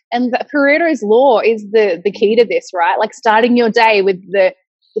 And Pareto's law is the key to this, right? Starting your day with the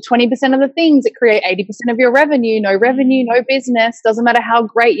 20% of the things that create 80% of your revenue, no business. Doesn't matter how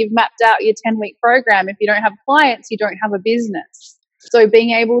great you've mapped out your 10-week program. If you don't have clients, you don't have a business. So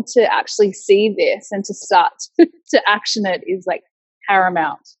being able to actually see this and to start to action it is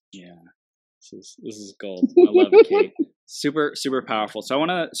paramount. Yeah, this is gold. I love it, Kate. Super, super powerful. So I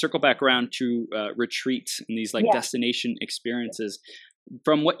want to circle back around to retreats and these destination experiences.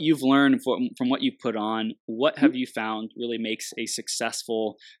 From what you've learned, from what you've put on, what have you found really makes a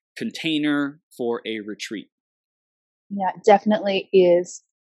successful container for a retreat? Yeah, definitely is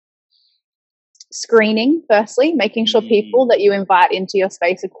screening, firstly, making sure people that you invite into your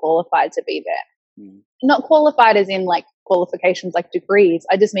space are qualified to be there. Not qualified as in qualifications like degrees.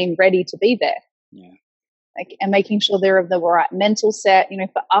 I just mean ready to be there. Yeah. And making sure they're of the right mental set.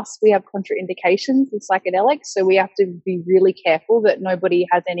 For us, we have contraindications with psychedelics, so we have to be really careful that nobody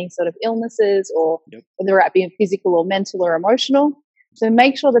has any sort of illnesses, or whether it be physical or mental or emotional. So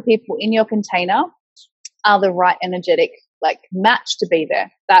make sure the people in your container are the right energetic match to be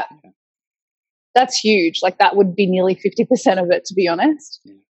there. That's huge. That would be nearly 50% of it, to be honest.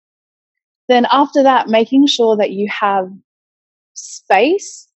 Yeah. Then after that, making sure that you have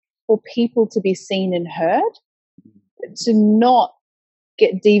space for people to be seen and heard, to not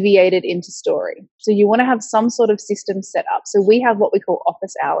get deviated into story. So you want to have some sort of system set up. So we have what we call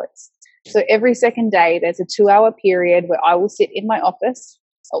office hours. So every second day, there's a 2-hour period where I will sit in my office,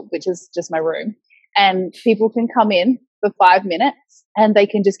 which is just my room, and people can come in for 5 minutes and they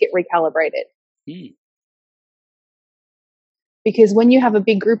can just get recalibrated. Because when you have a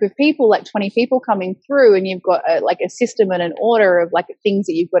big group of people, like 20 people coming through, and you've got a system and an order of like things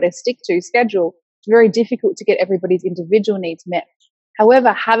that you've got to stick to, schedule, it's very difficult to get everybody's individual needs met.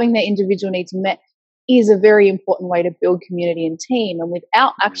 However, having their individual needs met is a very important way to build community and team. And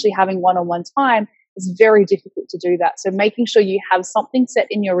without actually having one-on-one time, it's very difficult to do that. So making sure you have something set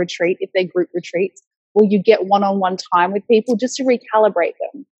in your retreat, if they're group retreats, where you get one-on-one time with people just to recalibrate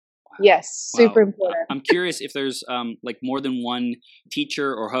them. Yes, super important. I'm curious if there's like more than one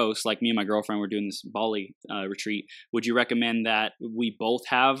teacher or host, like me and my girlfriend were doing this Bali retreat. Would you recommend that we both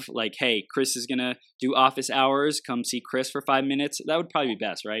have like, hey, Chris is gonna do office hours, come see Chris for 5 minutes? That would probably be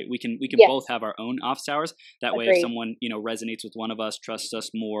best, right? We can yes. both have our own office hours. That Agreed. Way, if someone resonates with one of us, trusts us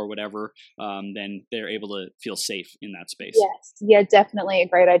more, whatever, then they're able to feel safe in that space. Yes, yeah, definitely a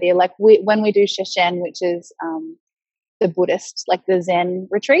great idea. Like when we do Shishen, which is the Buddhist, like the Zen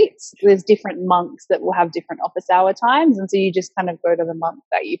retreats, there's different monks that will have different office hour times. And so you just kind of go to the monk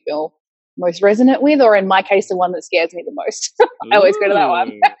that you feel most resonant with, or in my case, the one that scares me the most. I always go to that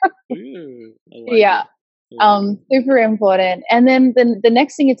one. Yeah. Super important. And then the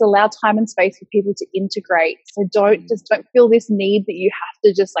next thing is allow time and space for people to integrate. So don't feel this need that you have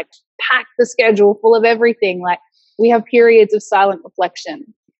to just like pack the schedule full of everything. Like we have periods of silent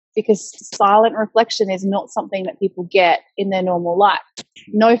reflection, because silent reflection is not something that people get in their normal life.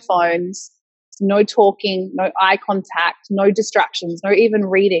 No phones, no talking, no eye contact, no distractions, no even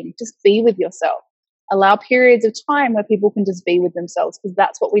reading. Just be with yourself. Allow periods of time where people can just be with themselves, because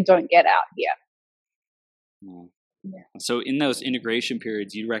that's what we don't get out here. Yeah. So in those integration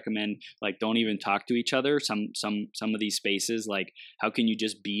periods, you recommend like don't even talk to each other. Some of these spaces, like how can you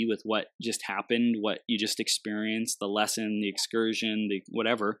just be with what just happened, what you just experienced, the lesson, the excursion, the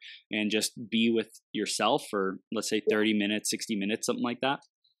whatever, and just be with yourself for let's say 30 minutes, 60 minutes, something like that?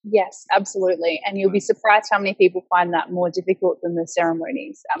 Yes, absolutely. And you'll be surprised how many people find that more difficult than the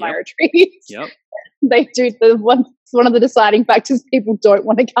ceremonies at my retreats. Yep. They do. One of the deciding factors people don't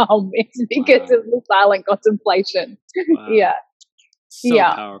want to come is because of the silent contemplation. Wow. Yeah. So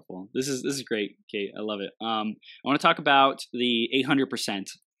powerful. This is great, Kate. I love it. I want to talk about the 800%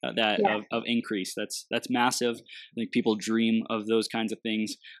 of increase. That's massive. I think people dream of those kinds of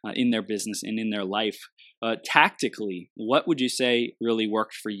things in their business and in their life. Tactically, what would you say really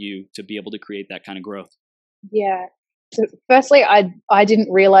worked for you to be able to create that kind of growth? Yeah. So firstly, I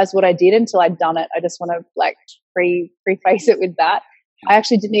didn't realize what I did until I'd done it. I just want to like preface it with that. I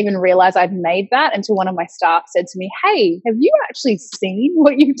actually didn't even realize I'd made that until one of my staff said to me, "Hey, have you actually seen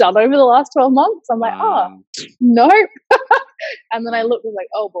what you've done over the last 12 months?" I'm like, "Oh, no." And then I looked and was like,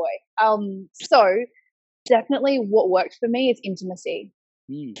 "Oh boy." So definitely what worked for me is intimacy.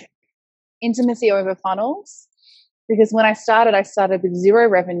 Intimacy over funnels. Because when I started with 0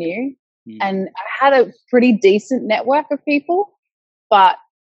 revenue. And I had a pretty decent network of people, but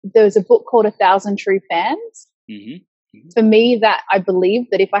there was a book called 1,000 True Fans. For me, that I believed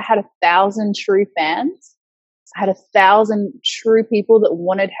that if I had 1,000 true fans, I had 1,000 true people that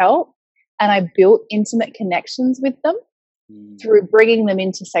wanted help, and I built intimate connections with them through bringing them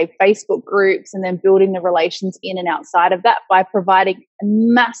into, say, Facebook groups, and then building the relations in and outside of that by providing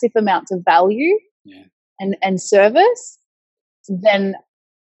massive amounts of value and service, then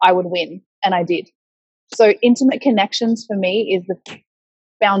I would win. And I did. So intimate connections for me is the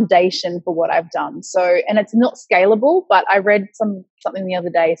foundation for what I've done. So, and it's not scalable, but I read something the other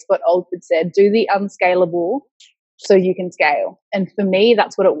day, Scott Oldford said, do the unscalable so you can scale. And for me,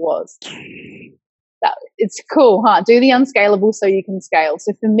 that's what it was. It's cool, huh? Do the unscalable so you can scale.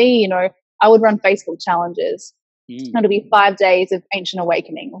 So for me, I would run Facebook challenges. It'll be 5 days of ancient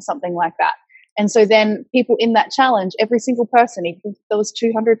awakening or something like that. And so then people in that challenge, every single person, if there was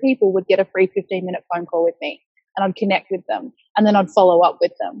 200 people, would get a free 15-minute phone call with me, and I'd connect with them, and then I'd follow up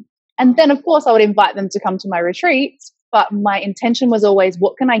with them. And then, of course, I would invite them to come to my retreats, but my intention was always,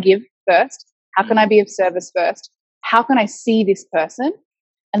 what can I give first? How can I be of service first? How can I see this person?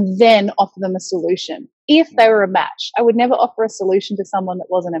 And then offer them a solution. If they were a match, I would never offer a solution to someone that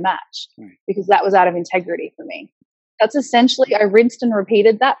wasn't a match, because that was out of integrity for me. That's essentially, I rinsed and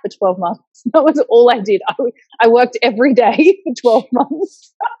repeated that for 12 months. That was all I did. I worked every day for 12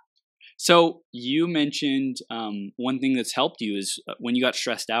 months. So you mentioned one thing that's helped you is when you got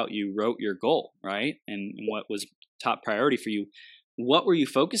stressed out, you wrote your goal, right? And what was top priority for you. What were you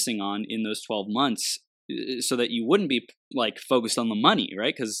focusing on in those 12 months so that you wouldn't be like focused on the money,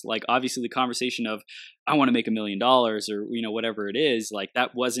 right? Because like obviously the conversation of I want to make $1 million or whatever it is, like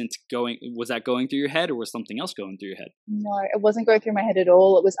that was that going through your head, or was something else going through your head? No, it wasn't going through my head at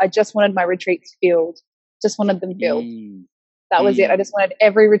all. It was, I just wanted my retreats filled. Just wanted them filled. That was it. I just wanted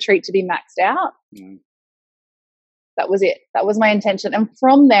every retreat to be maxed out. That was it. That was my intention. And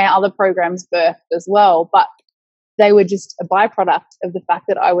from there, other programs birthed as well. But they were just a byproduct of the fact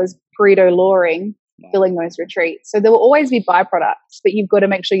that I was Pareto lawing, filling those retreats. So there will always be byproducts, but you've got to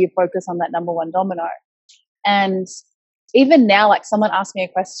make sure you focus on that number one domino. And even now, like someone asked me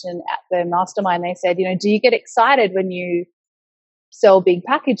a question at the mastermind, they said, do you get excited when you sell big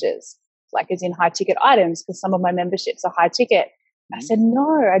packages, like as in high ticket items? Because some of my memberships are high ticket. I said,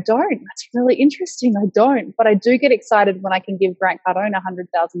 no, I don't. That's really interesting. I don't. But I do get excited when I can give Grant Cardone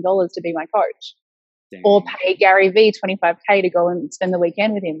 $100,000 to be my coach. Dang. Or pay Gary Vee $25,000 to go and spend the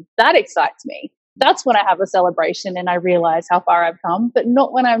weekend with him. That excites me. That's when I have a celebration and I realize how far I've come, but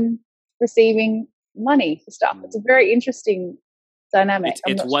not when I'm receiving money for stuff. It's a very interesting dynamic.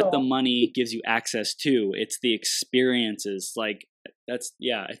 It's what the money gives you access to. It's the experiences. Like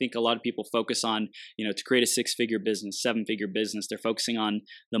I think a lot of people focus on, to create a 6-figure business, 7-figure business, they're focusing on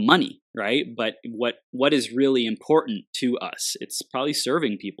the money, right? But what is really important to us? It's probably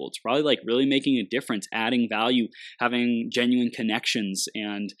serving people. It's probably like really making a difference, adding value, having genuine connections,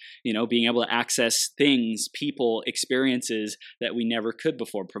 and, being able to access things, people, experiences that we never could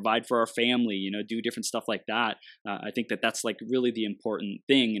before, provide for our family, do different stuff like that. I think that's like really the important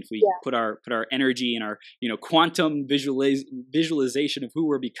thing. If we put our energy and our, quantum visualization of who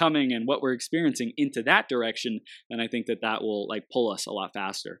we're becoming and what we're experiencing into that direction, then I think that will like pull us a lot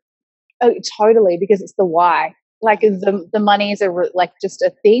faster. Oh, totally, because it's the why. Like the money is like just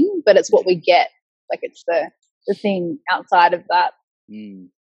a thing, but it's what we get. Like it's the thing outside of that.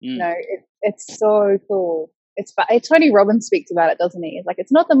 It's so cool. Tony Robbins speaks about it, doesn't he? It's like,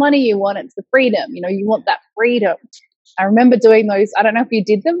 it's not the money you want, it's the freedom. You want that freedom. I remember doing those. I don't know if you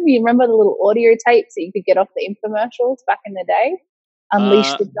did them. You remember the little audio tapes that you could get off the infomercials back in the day?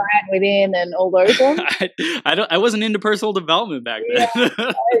 Unleash the Giant Within and all those ones. I wasn't into personal development back then.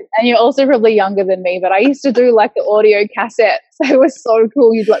 And you're also probably younger than me, but I used to do like the audio cassettes. It was so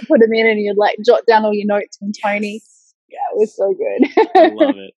cool. You'd like put them in and you'd like jot down all your notes from Tony. Yeah, it was so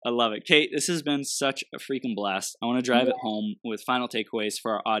good. I love it. Kate, this has been such a freaking blast. I want to drive it home with final takeaways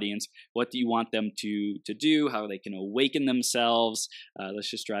for our audience. What do you want them to do? How they can awaken themselves? Let's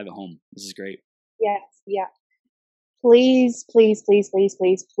just drive it home. This is great. Yes, yeah. Please, please, please, please,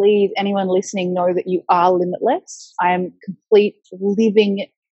 please, please, anyone listening, know that you are limitless. I am complete living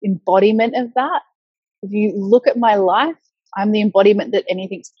embodiment of that. If you look at my life, I'm the embodiment that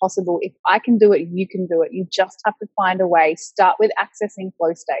anything's possible. If I can do it, you can do it. You just have to find a way. Start with accessing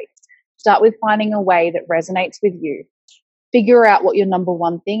flow states. Start with finding a way that resonates with you. Figure out what your number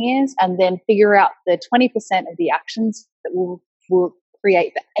one thing is, and then figure out the 20% of the actions that will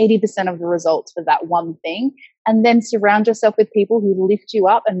create the 80% of the results for that one thing. And then surround yourself with people who lift you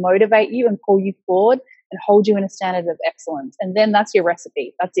up and motivate you and pull you forward and hold you in a standard of excellence. And then that's your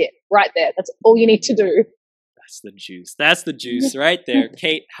recipe. That's it right there. That's all you need to do. That's the juice. That's the juice right there.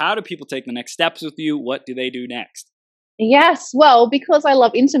 Kate, how do people take the next steps with you? What do they do next? Yes. Well, because I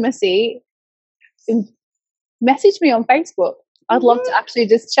love intimacy, message me on Facebook. I'd love to actually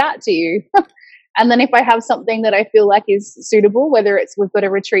just chat to you. And then if I have something that I feel like is suitable, whether it's we've got a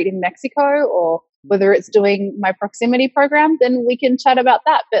retreat in Mexico or whether it's doing my proximity program, then we can chat about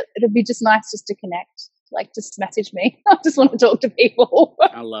that. But it'd be just nice just to connect. Like, just message me. I just want to talk to people.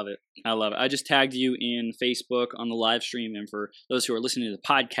 I love it. I just tagged you in Facebook on the live stream. And for those who are listening to the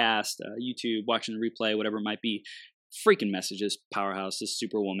podcast, YouTube, watching the replay, whatever it might be, freaking messages, powerhouse, this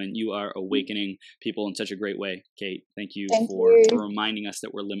superwoman. You are awakening people in such a great way, Kate. Thank you for reminding us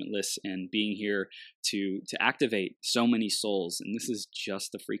that we're limitless and being here to activate so many souls. And this is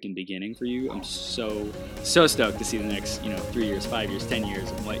just the freaking beginning for you. I'm so stoked to see the next 3 years, 5 years, 10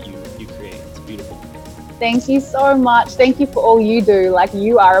 years of what you create. It's beautiful. Thank you so much. Thank you for all you do. Like,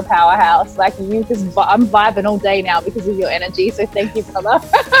 you are a powerhouse. Like, I'm vibing all day now because of your energy. So thank you, brother.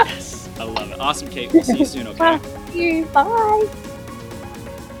 Yes, I love it. Awesome, Kate. We'll see you soon, okay? Thank you. Bye.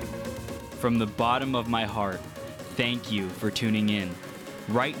 From the bottom of my heart, thank you for tuning in.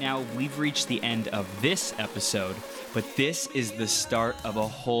 Right now, we've reached the end of this episode, but this is the start of a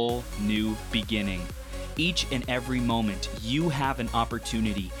whole new beginning. Each and every moment, you have an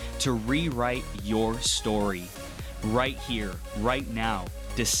opportunity to rewrite your story. Right here, right now,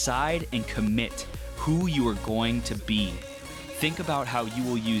 decide and commit who you are going to be. Think about how you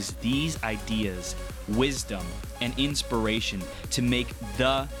will use these ideas wisdom, and inspiration to make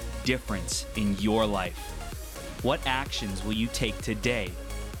the difference in your life. What actions will you take today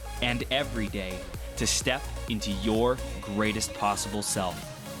and every day to step into your greatest possible self?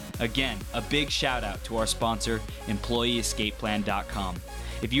 Again, a big shout out to our sponsor, EmployeeEscapePlan.com.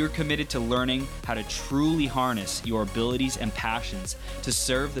 If you're committed to learning how to truly harness your abilities and passions to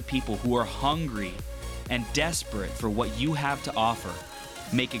serve the people who are hungry and desperate for what you have to offer,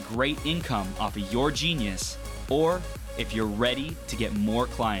 make a great income off of your genius, or if you're ready to get more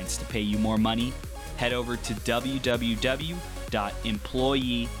clients to pay you more money, head over to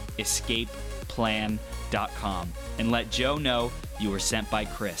www.employeeescapeplan.com and let Joe know you were sent by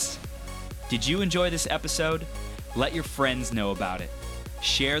Chris. Did you enjoy this episode? Let your friends know about it.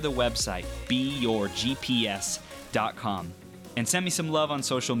 Share the website, beyourgps.com, and send me some love on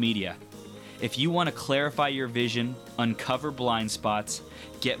social media. If you want to clarify your vision, uncover blind spots,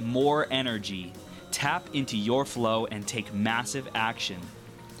 get more energy, tap into your flow, and take massive action,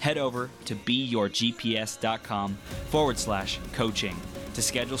 head over to beyourgps.com/coaching to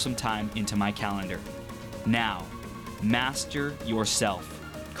schedule some time into my calendar. Now, master yourself,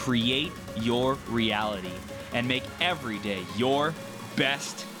 create your reality, and make every day your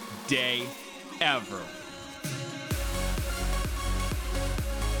best day ever.